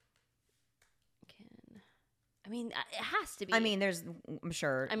 I mean, it has to be. I mean, I'm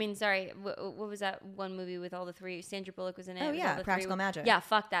sure. I mean, sorry. What was that one movie with all the 3? Sandra Bullock was in it. Oh, with yeah. all the Practical 3. Magic. Yeah,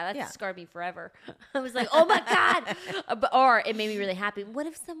 fuck that. That Yeah. scarred me forever. I was like, oh my God. Or it made me really happy. What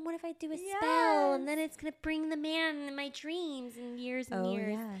if I do a spell and then it's going to bring the man in my dreams in years and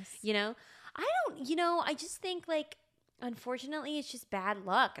years? Yes. You know? I just think like, unfortunately, it's just bad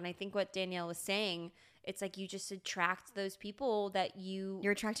luck. And I think what Danielle was saying, it's like you just attract those people that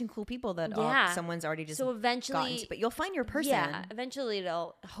you're attracting cool people that someone's already just so eventually gotten to, but you'll find your person. Yeah, eventually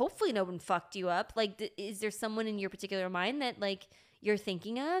hopefully no one fucked you up. Like, is there someone in your particular mind that like you're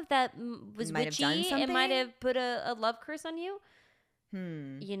thinking of that was might witchy have done something? and might have put a love curse on you?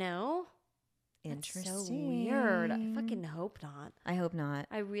 You know? Interesting. That's so weird. I fucking hope not. I hope not.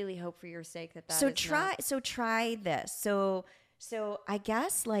 I really hope for your sake that So is try this. So I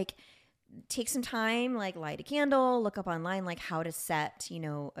guess like take some time, like light a candle, look up online, like how to set,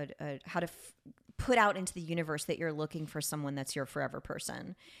 how to put out into the universe that you're looking for someone that's your forever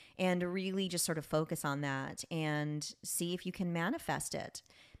person, and really just sort of focus on that and see if you can manifest it.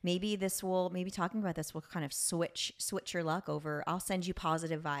 Maybe talking about this will kind of switch your luck over. I'll send you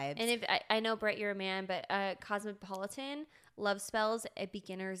positive vibes. And if I know, Brett, you're a man, but Cosmopolitan, Love Spells, a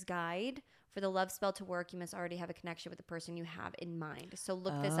beginner's guide. For the love spell to work, you must already have a connection with the person you have in mind. So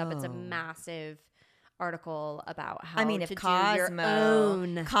look this up. It's a massive article about how to do your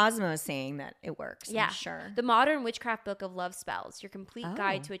own. Cosmo's saying that it works. Yeah. I'm sure. The Modern Witchcraft Book of Love Spells, your complete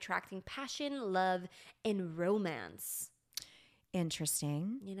guide to attracting passion, love, and romance.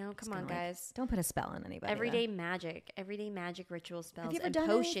 Interesting. Come on, guys. Don't put a spell on anybody. Everyday magic ritual spells, and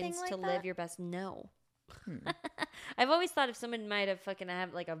potions to live your best. No. I've always thought if someone might have fucking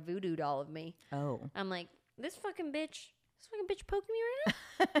have like a voodoo doll of me. Oh. I'm like, this fucking bitch poking me right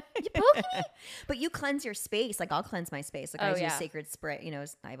now? You poking me? But you cleanse your space. Like I'll cleanse my space. Like I use sacred spray.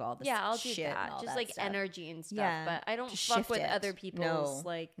 I have all this I'll do shit that. Just like stuff. Energy and stuff. Yeah. But I don't Just fuck shift with it. other people's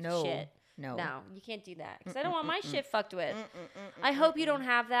shit. No, you can't do that. Because I don't want my shit fucked with. I hope you don't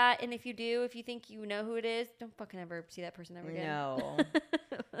have that. And if you do, if you think you know who it is, don't fucking ever see that person ever again.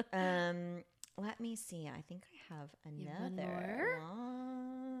 No. Let me see. I think I have another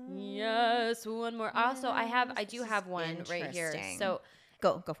one. Yes, one more. Also, I do have one right here. So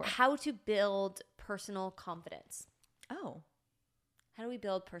go for it. How to build personal confidence. Oh. How do we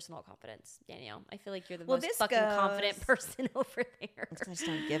build personal confidence, Danielle? I feel like you're the most fucking confident person over there. I just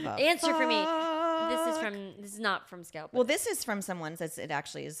don't give up. Answer for me. This is not from Scout. Well, this is from someone that it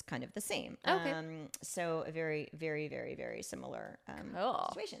actually is kind of the same. Okay. So a very, very, very, very similar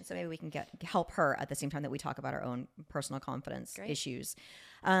situation. So maybe we can help her at the same time that we talk about our own personal confidence issues.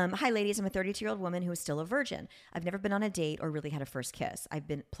 Hi, ladies. I'm a 32-year-old woman who is still a virgin. I've never been on a date or really had a first kiss. I've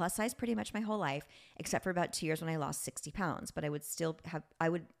been plus size pretty much my whole life, except for about 2 years when I lost 60 pounds. But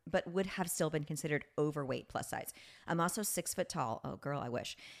would have still been considered overweight plus size. I'm also 6 foot tall. Oh, girl, I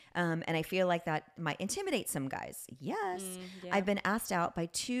wish. And I feel like that might intimidate some guys. Yes. I've been asked out by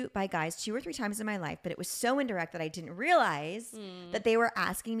guys 2 or 3 times in my life, but it was so indirect that I didn't realize that they were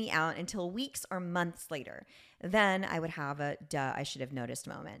asking me out until weeks or months later. Then I would have a I should have noticed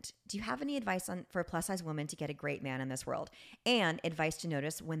moment. Do you have any advice for a plus size woman to get a great man in this world? And advice to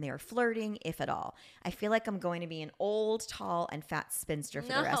notice when they are flirting, if at all. I feel like I'm going to be an old, tall, and fat spinster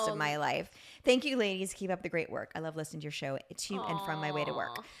for the rest of my life. Thank you, ladies. Keep up the great work. I love listening to your show to and from my way to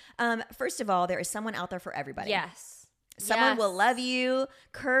work. First of all, there is someone out there for everybody. Yes. Someone will love you,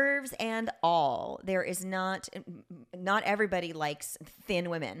 curves and all. There is not everybody likes thin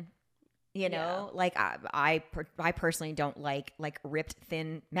women. Like I personally don't like ripped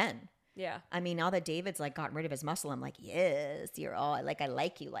thin men. Yeah. I mean, now that David's like gotten rid of his muscle, I'm like, yes, you're all I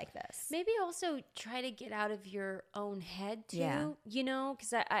like you like this. Maybe also try to get out of your own head too. Yeah.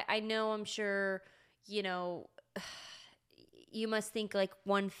 Because I know, I'm sure, you must think like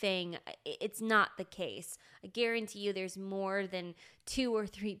one thing. It's not the case. I guarantee you there's more than 2 or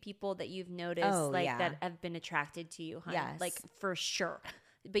 3 people that you've noticed that have been attracted to you, hun. Yes. Like for sure.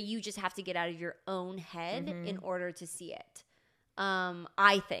 But you just have to get out of your own head in order to see it.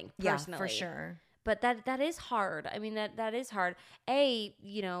 I think personally. Yeah, for sure. But that is hard. I mean, that is hard.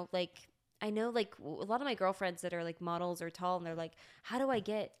 I know like a lot of my girlfriends that are like models or tall, and they're like, how do I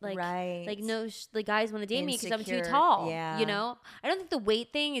get like, like no, the guys want to date me because I'm too tall. Yeah. You know, I don't think the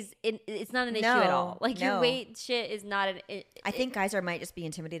weight thing it's not an issue at all. Like your weight shit is not I think guys might just be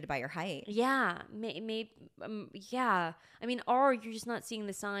intimidated by your height. Yeah. Yeah. I mean, or you're just not seeing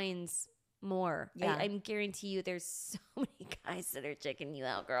the signs more. Yeah. I guarantee you there's so many guys that are checking you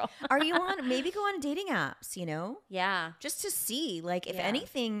out, girl. Are you maybe go on dating apps, Yeah. just to see, like, if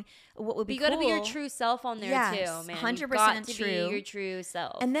anything, what would be cool. You got to be your cool. true self on there too, man. 100% You've got to true. be your true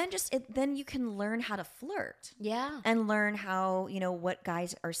self. And then then you can learn how to flirt. Yeah. And learn how, what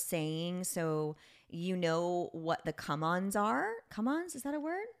guys are saying, so you know what the come-ons are. Come-ons, is that a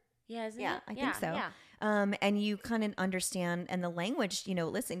word? Yeah, isn't yeah, it? I think so. Yeah. And you kind of understand, and the language,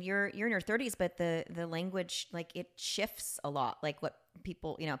 listen, you're in your 30s, but the language, like, it shifts a lot. Like what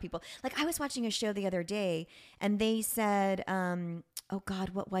people, like, I was watching a show the other day, and they said, oh God,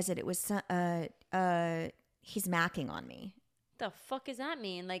 what was it? It was, he's macking on me. The fuck does that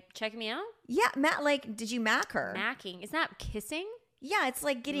mean? Like, check me out? Yeah, like, did you mack her? Macking. Is that kissing? Yeah, it's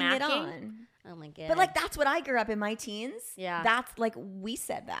like getting it on. Oh my God. But like, that's what I grew up in my teens. Yeah. That's like, we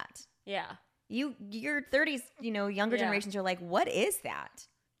said that. Yeah. Your 30s, younger generations are like, what is that?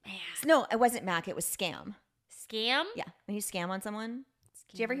 Man. No, it wasn't Mac. It was scam. Scam? Yeah. When you scam on someone.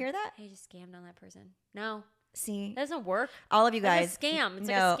 Did you ever hear that? I just scammed on that person. No. See? That doesn't work. All of you guys. It's a scam. It's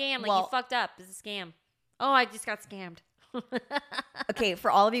like a scam. Like, you fucked up. It's a scam. Oh, I just got scammed. Okay, for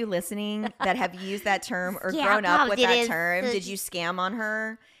all of you listening that have used that term or Yeah, grown up with it that is. term, did you scam on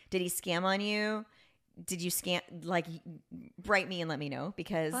her? Did he scam on you? Did you scam? Like, write me and let me know,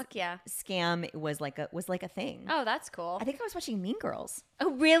 because Fuck yeah. scam was like a thing. Oh, that's cool. I think I was watching Mean Girls.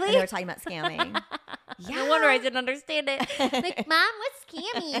 Oh, really? And they were talking about scamming. Yeah. No wonder I didn't understand it. Like, Mom, what's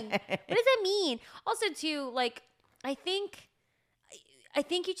scamming? What does that mean? Also, too, like, I think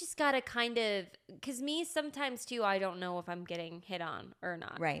you just gotta kind of, because me, sometimes too, I don't know if I'm getting hit on or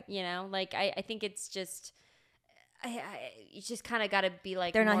not. Right. Like, I think it's just, you just kind of gotta be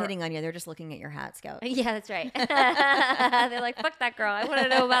like, They're not hitting on you. They're just looking at your hat, Scout. Yeah, that's right. They're like, fuck that girl. I want to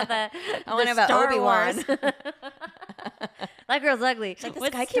know about I want to know about Obi-Wan. That girl's ugly. Like, this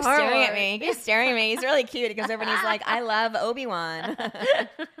guy keeps staring at me. He keeps staring at me. He's really cute. He comes over and he's like, I love Obi-Wan.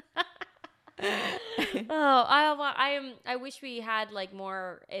 I wish we had like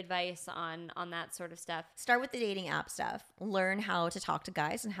more advice on that sort of stuff. Start with the dating app stuff. Learn how to talk to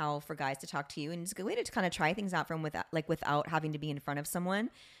guys and how for guys to talk to you. And it's a good way to kind of try things out without having to be in front of someone,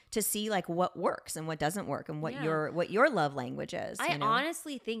 to see like what works and what doesn't work, and what your love language is. I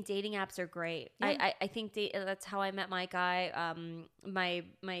honestly think dating apps are great. Yeah. I think that's how I met my guy. My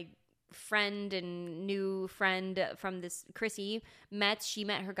friend and new friend from this, Chrissy, she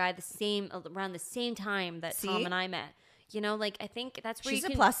met her guy around the same time that Tom and I met. Like, I think that's where she's you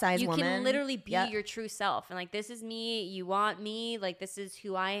can, a plus size woman. You can literally be your true self, and like, this is me. You want me? Like, this is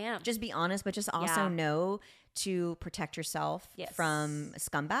who I am. Just be honest, but just also know to protect yourself from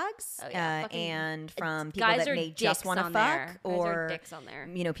scumbags and from people that may just want to fuck, or dicks on there.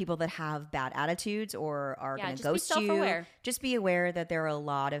 People that have bad attitudes or are going to ghost you. Just be aware that there are a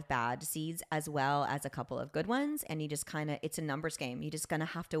lot of bad seeds as well as a couple of good ones, and you just it's a numbers game. You're just going to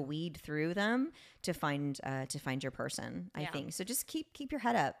have to weed through them to find your person, I think. So just keep your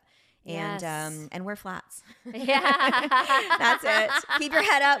head up. And wear flats. Yeah. That's it. Keep your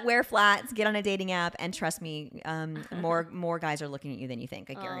head up, wear flats, get on a dating app, and trust me, more guys are looking at you than you think.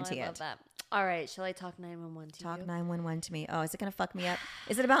 I guarantee it. I love that. All right, shall I talk 911 to you? Talk 911 to me. Oh, is it going to fuck me up?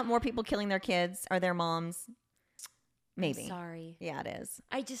 Is it about more people killing their kids or their moms? Maybe. I'm sorry. Yeah, it is.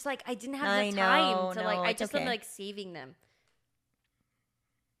 I just I didn't have the time to I just am saving them.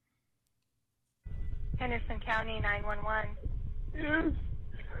 Henderson County 911. Yes.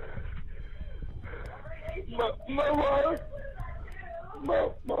 My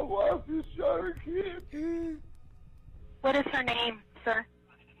wife just shot her kid. What is her name, sir?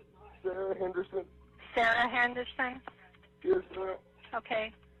 Sarah Henderson. Sarah Henderson? Yes, sir.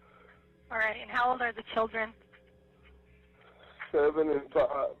 Okay. All right. And how old are the children? 7 and 5.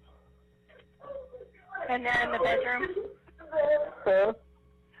 And they're in the bedroom? Huh?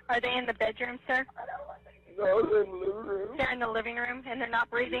 Are they in the bedroom, sir? No, they're in the living room. They're in the living room and they're not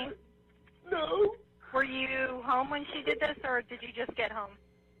breathing? No. Were you home when she did this, or did you just get home?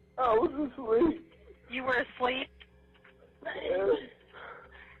 I was asleep. You were asleep? Yes.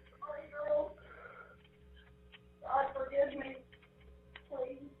 Forgive me,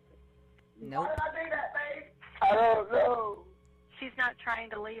 please. Nope. Why did I do that, babe? I don't know. She's not trying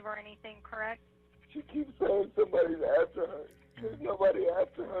to leave or anything, correct? She keeps saying somebody's after her. There's nobody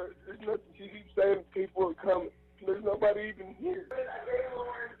after her. There's nothing. She keeps saying people are coming. There's nobody even here. What did I do,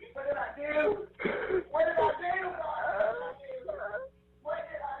 Lord? What did I do?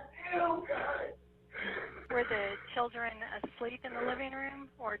 living room,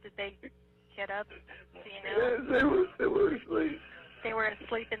 or did they get up? Do you know? Yeah, they were asleep. They were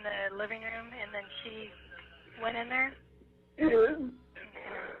asleep in the living room, and then she went in there? Yeah.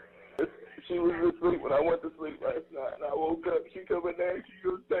 She was asleep when I went to sleep last night, and I woke up. She come in there and she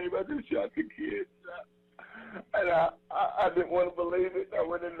goes, "Dave, I just shot the kids." And I didn't want to believe it. I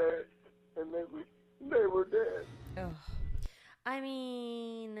went in there, and they were dead. Oh. I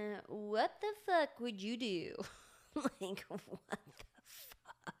mean, what the fuck would you do? Like, what the fuck?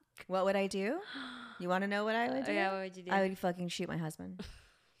 What would I do? You want to know what I would do? Yeah, what would you do? I would fucking shoot my husband.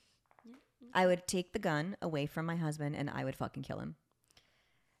 I would take the gun away from my husband and I would fucking kill him.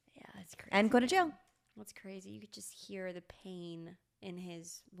 Yeah, that's crazy. And go to jail. That's crazy. You could just hear the pain in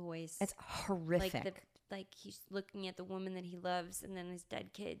his voice. It's horrific. Like he's looking at the woman that he loves and then his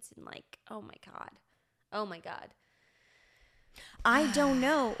dead kids and like, oh my God. Oh my God. I don't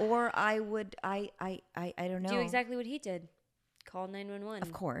know. Or I would, I don't know. Do exactly what he did. Call 911.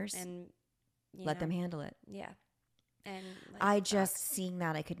 Of course. And let them handle it. Yeah. And like, I just seeing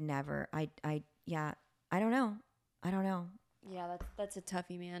that I could never. I don't know. Yeah, that's a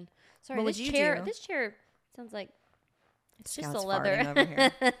toughie, man. Sorry, What would this you chair. do? This chair sounds like it's just Scout's a leather. farting over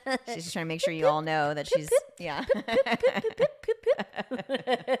here. She's just trying to make sure you all know that she's yeah.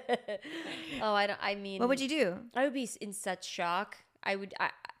 Oh, I mean, What would you do? I would be in such shock. I would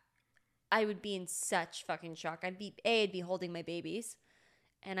be in such fucking shock. I'd be holding my babies,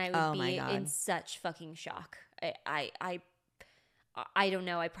 and I would Oh my be God. in such fucking shock. I don't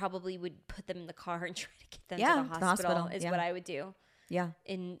know. I probably would put them in the car and try to get them Yeah, to the hospital. Is yeah. what I would do. Yeah.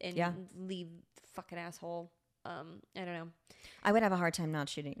 And Yeah. leave the fucking asshole. I don't know. I would have a hard time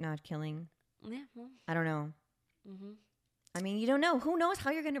not killing. Yeah. Well. I don't know. Mm-hmm. I mean, you don't know. Who knows how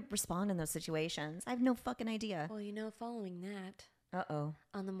you're going to respond in those situations? I have no fucking idea. Well, following that, Uh-oh.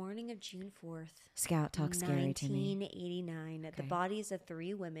 on the morning of June 4th, Scout, talk scary to me. 1989, the Okay. bodies of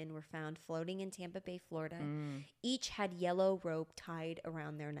 3 women were found floating in Tampa Bay, Florida. Mm. Each had yellow rope tied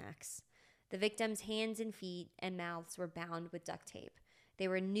around their necks. The victims' hands and feet and mouths were bound with duct tape. They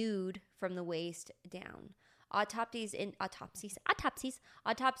were nude from the waist down. Autopsies indicate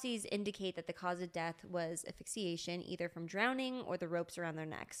that the cause of death was asphyxiation, either from drowning or the ropes around their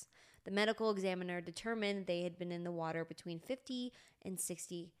necks. The medical examiner determined they had been in the water between 50 and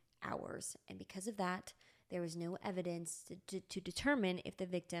 60 hours, and because of that, there was no evidence to determine if the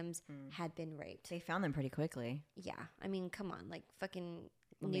victims had been raped. They found them pretty quickly. Yeah, I mean, come on, like fucking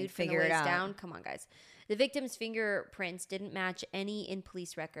When they nude from the figure it waist out. down. Come on, guys. The victims' fingerprints didn't match any in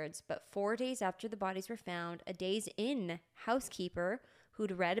police records, but 4 days after the bodies were found, a Days Inn housekeeper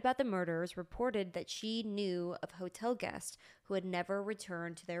who'd read about the murders reported that she knew of hotel guests who had never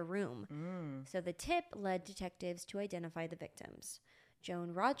returned to their room. So the tip led detectives to identify the victims.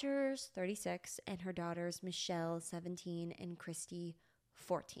 Joan Rogers, 36, and her daughters Michelle, 17, and Christy,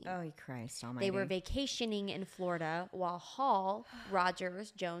 14. Oh, Christ almighty. They were vacationing in Florida while Hall,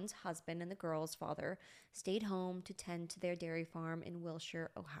 Rogers, Joan's husband, and the girl's father stayed home to tend to their dairy farm in Wilshire,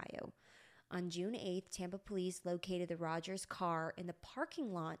 Ohio. On June 8th, Tampa police located the Rogers car in the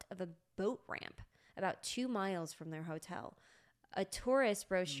parking lot of a boat ramp about 2 miles from their hotel. A tourist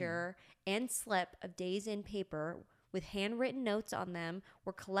brochure and slip of Days Inn paper with handwritten notes on them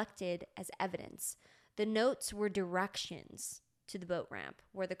were collected as evidence. The notes were directions to the boat ramp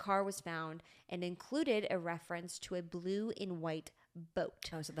where the car was found and included a reference to a blue and white boat.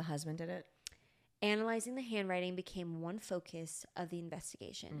 Oh, so the husband did it? Analyzing the handwriting became one focus of the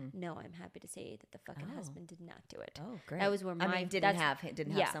investigation. No, I'm happy to say that the fucking husband did not do it. Oh, great. That was where my didn't have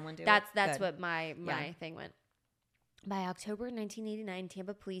someone do it. That's Good. what my Yeah. thing went. By October 1989,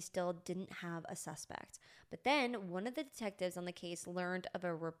 Tampa police still didn't have a suspect. But then one of the detectives on the case learned of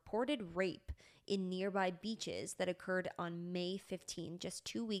a reported rape in nearby beaches that occurred on May 15, just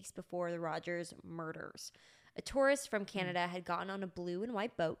 2 weeks before the Rogers murders. A tourist from Canada had gotten on a blue and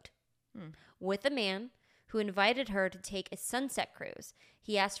white boat with a man who invited her to take a sunset cruise.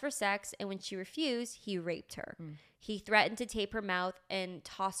 He asked for sex, and when she refused, he raped her. He threatened to tape her mouth and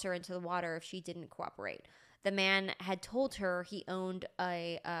toss her into the water if she didn't cooperate. The man had told her he owned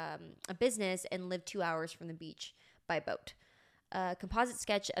a business and lived 2 hours from the beach by boat. A composite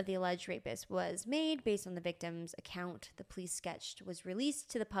sketch of the alleged rapist was made based on the victim's account. The police sketch was released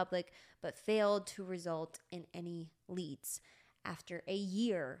to the public but failed to result in any leads. After a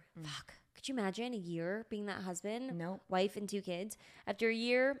year, could you imagine a year being that husband, Nope. wife, and 2 kids? After a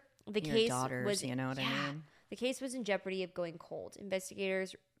year, the Your case daughters, was you know what I mean? The case was in jeopardy of going cold.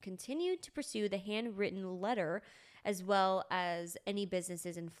 Investigators continued to pursue the handwritten letter as well as any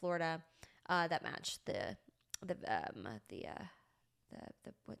businesses in Florida that matched the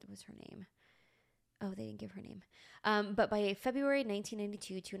what was her name? Oh, they didn't give her name. But by February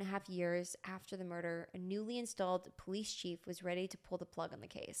 1992, 2.5 years after the murder, a newly installed police chief was ready to pull the plug on the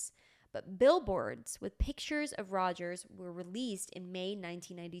case. But billboards with pictures of Rogers were released in May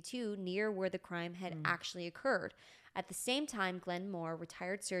 1992 near where the crime had actually occurred. At the same time, Glenn Moore,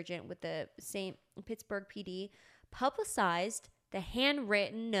 retired sergeant with the same Pittsburgh PD, publicized the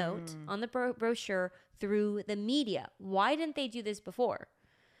handwritten note on the brochure through the media. Why didn't they do this before?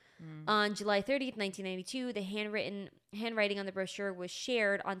 On July 30th, 1992, the handwriting on the brochure was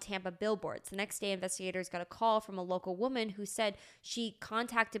shared on Tampa billboards. The next day, investigators got a call from a local woman who said she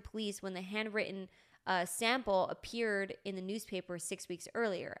contacted police when the handwritten sample appeared in the newspaper 6 weeks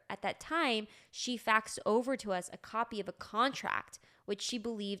earlier. At that time, she faxed over to us a copy of a contract which she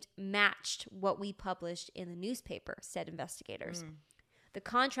believed matched what we published in the newspaper, said investigators. The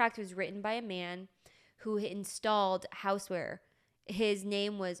contract was written by a man who installed houseware. His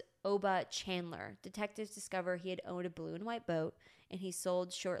name was Oba Chandler. Detectives discovered he had owned a blue and white boat, and he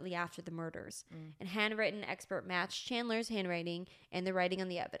sold shortly after the murders. And handwritten expert matched Chandler's handwriting and the writing on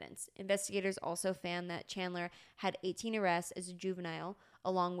the evidence. Investigators also found that Chandler had 18 arrests as a juvenile,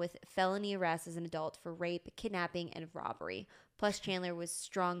 along with felony arrests as an adult for rape, kidnapping, and robbery. Plus, Chandler was a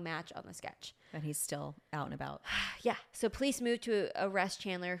strong match on the sketch. But he's still out and about. Yeah. So police moved to arrest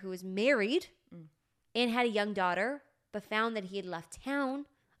Chandler, who was married and had a young daughter, but found that he had left town.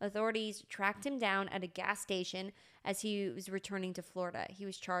 Authorities tracked him down at a gas station as he was returning to Florida. He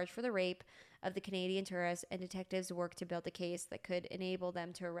was charged for the rape of the Canadian tourist, and detectives worked to build a case that could enable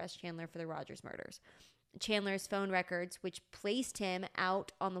them to arrest Chandler for the Rogers murders. Chandler's phone records, which placed him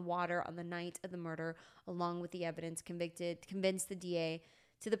out on the water on the night of the murder, along with the evidence, convinced the DA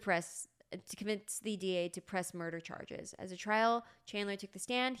to press murder charges. As a trial, Chandler took the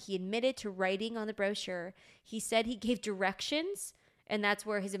stand. He admitted to writing on the brochure. He said he gave directions, and that's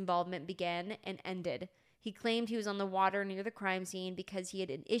where his involvement began and ended. He claimed he was on the water near the crime scene because he had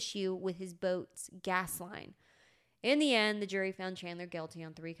an issue with his boat's gas line. In the end, the jury found Chandler guilty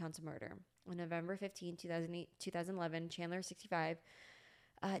on 3 counts of murder. On November 15, 2011, Chandler, 65,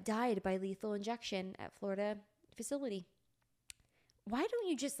 died by lethal injection at Florida facility. Why don't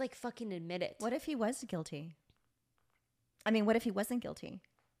you just fucking admit it? What if he was guilty? I mean, what if he wasn't guilty?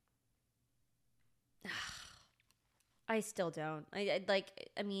 I still don't.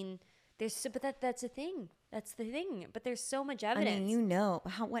 That's a thing. That's the thing. But there's so much evidence. I mean,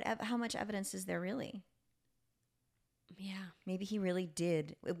 how much evidence is there really? Yeah. Maybe he really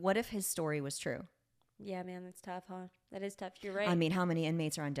did. What if his story was true? Yeah, man, that's tough, huh? That is tough. You're right. I mean, how many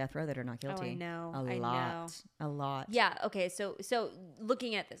inmates are on death row that are not guilty? Oh, I know. A lot. Yeah. Okay. So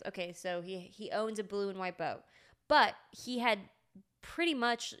looking at this, okay, so he owns a blue and white boat, but he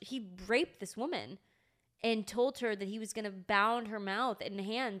raped this woman and told her that he was going to bound her mouth and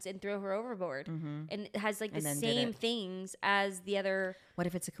hands and throw her overboard, and it has the same things as the other. What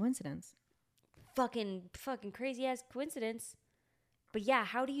if it's a coincidence? Fucking crazy ass coincidence. But yeah,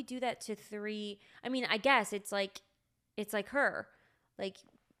 how do you do that to 3? I mean, I guess it's like her,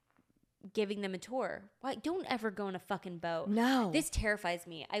 giving them a tour. Why? Don't ever go on a fucking boat. No. This terrifies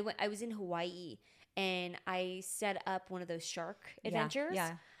me. I was in Hawaii and I set up one of those shark adventures.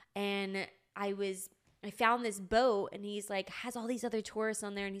 Yeah. And I found this boat, and he's has all these other tourists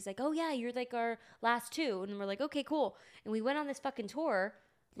on there, and he's like, oh yeah, you're our last 2. And we're like, okay, cool. And we went on this fucking tour,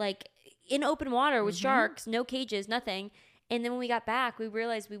 in open water with sharks, no cages, nothing. And then when we got back, we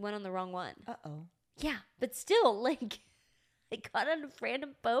realized we went on the wrong one. Uh-oh. Yeah, but still, I got on a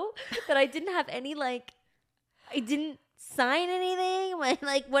random boat that I didn't have any, I didn't sign anything.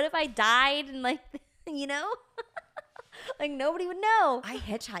 What if I died and, nobody would know. I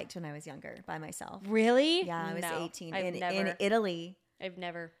hitchhiked when I was younger by myself. Really? Yeah, I was 18. I've never. In Italy. I've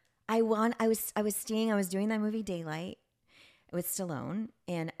never. I was doing that movie Daylight with Stallone,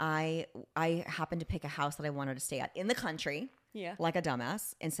 and I happened to pick a house that I wanted to stay at in the country, like a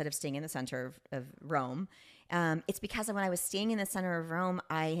dumbass, instead of staying in the center of Rome. It's because when I was staying in the center of Rome,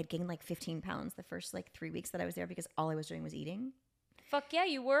 I had gained 15 pounds the first 3 weeks that I was there because all I was doing was eating. Fuck yeah,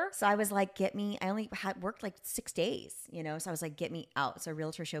 you were. So I was get me. I only had worked 6 days, So I was get me out. So a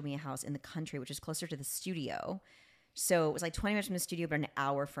realtor showed me a house in the country, which is closer to the studio. So it was 20 minutes from the studio, but an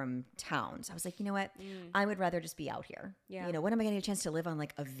hour from town. So I was like, you know what? I would rather just be out here. Yeah. When am I going to get a chance to live on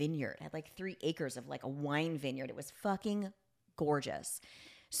a vineyard? I had 3 acres of a wine vineyard. It was fucking gorgeous.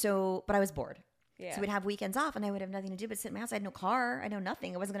 So, but I was bored. Yeah. So we'd have weekends off, and I would have nothing to do but sit in my house. I had no car. I know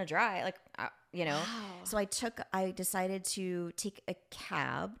nothing. I wasn't going to drive. Wow. So I decided to take a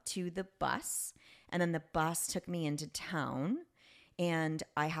cab to the bus, and then the bus took me into town, and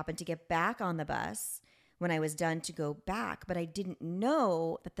I happened to get back on the bus when I was done to go back, but I didn't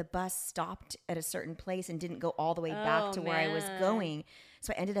know that the bus stopped at a certain place and didn't go all the way back to where I was going.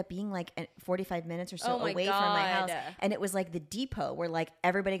 So I ended up being like 45 minutes or so away from my house. And it was like the depot where like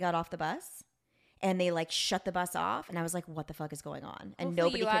everybody got off the bus and they like shut the bus off. And I was like, what the fuck is going on? And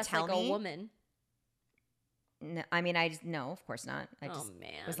Hopefully nobody could tell like me. A woman. No, I mean, no, of course not. I just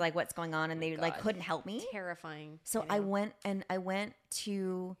was like, what's going on? And they like couldn't help me. Terrifying. So I went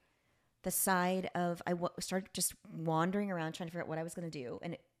to the side of, started just wandering around trying to figure out what I was going to do.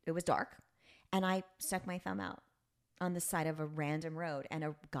 And it was dark. And I stuck my thumb out on the side of a random road. And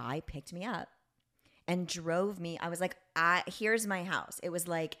a guy picked me up and drove me. I was like, here's my house. It was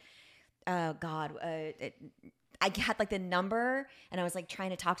like, I had like the number and I was like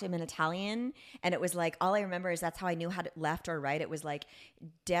trying to talk to him in Italian. And it was like, all I remember is that's how I knew how to left or right. It was like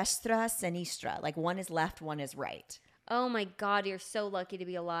destra, sinistra. Like one is left, one is right. Oh my God, you're so lucky to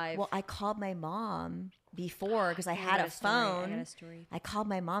be alive. Well, I called my mom before because I had a phone. I got a story. I called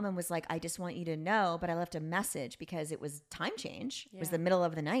my mom and was like, I just want you to know, but I left a message because it was time change. It was the middle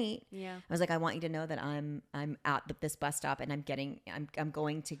of the night. Yeah. I was like, I want you to know that I'm at this bus stop and I'm going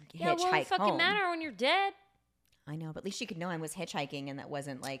to hitchhike Yeah, well, it fucking home. matter when you're dead. I know, but at least she could know I was hitchhiking and that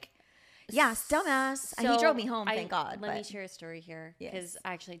wasn't like, yes, dumbass. And he drove me home, thank God. Let me share a story here because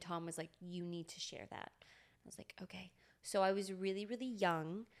actually Tom was like, you need to share that. I was like, okay. So I was really, really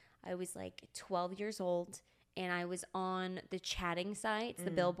young. I was like 12 years old and I was on the chatting sites, the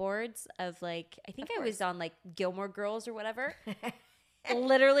billboards of like, I think I was on like Gilmore Girls or whatever.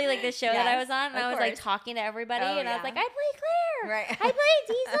 Literally like the show that I was on. And I was like talking to everybody and I was like, I play Claire. Right. I play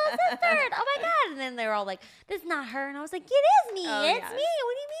Diesel's sister. Oh my God. And then they were all like, this is not her. And I was like, it is me. It's me. What do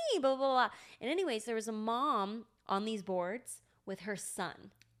you mean? Blah, blah, blah. And anyways, there was a mom on these boards with her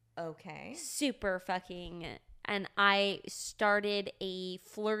son. Okay. Super fucking... And I started a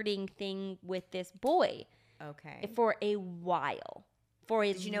flirting thing with this boy. Okay. For a while.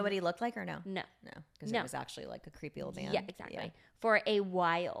 Did you know what he looked like or no? No. No. Because it was actually like a creepy old man. Yeah, exactly. Yeah. For a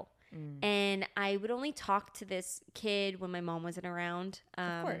while. And I would only talk to this kid when my mom wasn't around.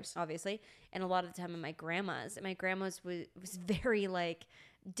 Of course. Obviously. And a lot of the time at my grandma's. And my grandma's was very like,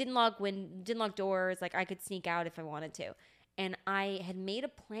 didn't lock doors. Like I could sneak out if I wanted to. And I had made a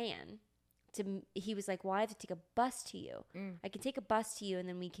plan. He was like, well, I have to take a bus to you. I can take a bus to you and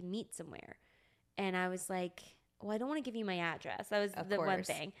then we can meet somewhere. And I was like, well, I don't want to give you my address. That was the one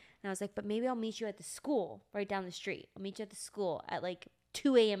thing. And I was like, but maybe I'll meet you at the school right down the street. I'll meet you at the school at like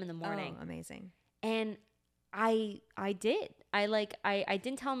 2 a.m. in the morning. Oh, amazing. And I did. I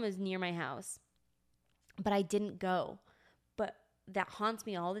didn't tell him it was near my house, but I didn't go. But that haunts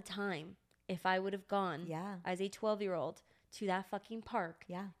me all the time. If I would have gone as a 12-year-old to that fucking park,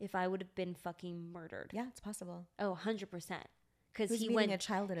 if I would have been fucking murdered. Yeah, it's possible. Oh, 100%. Because he went a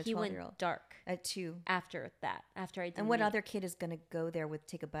child and a 12-year-old. He went dark at 2. After that, after I did. And what other kid is going to go there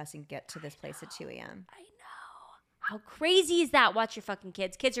take a bus and get to this place at 2 a.m.? I know. How crazy is that? Watch your fucking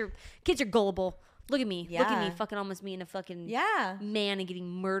kids. Kids are gullible. Look at me. Look at me fucking almost being a fucking man and getting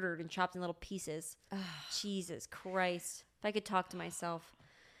murdered and chopped in little pieces. Jesus Christ. If I could talk to myself.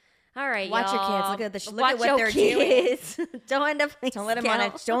 All right, watch y'all. your kids. Look at what they're doing. Don't end up. Don't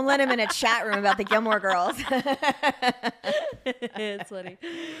let them in a chat room about the Gilmore Girls. It's funny.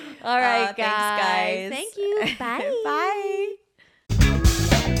 All right, guys. Thanks, guys. Thank you. Bye. Bye.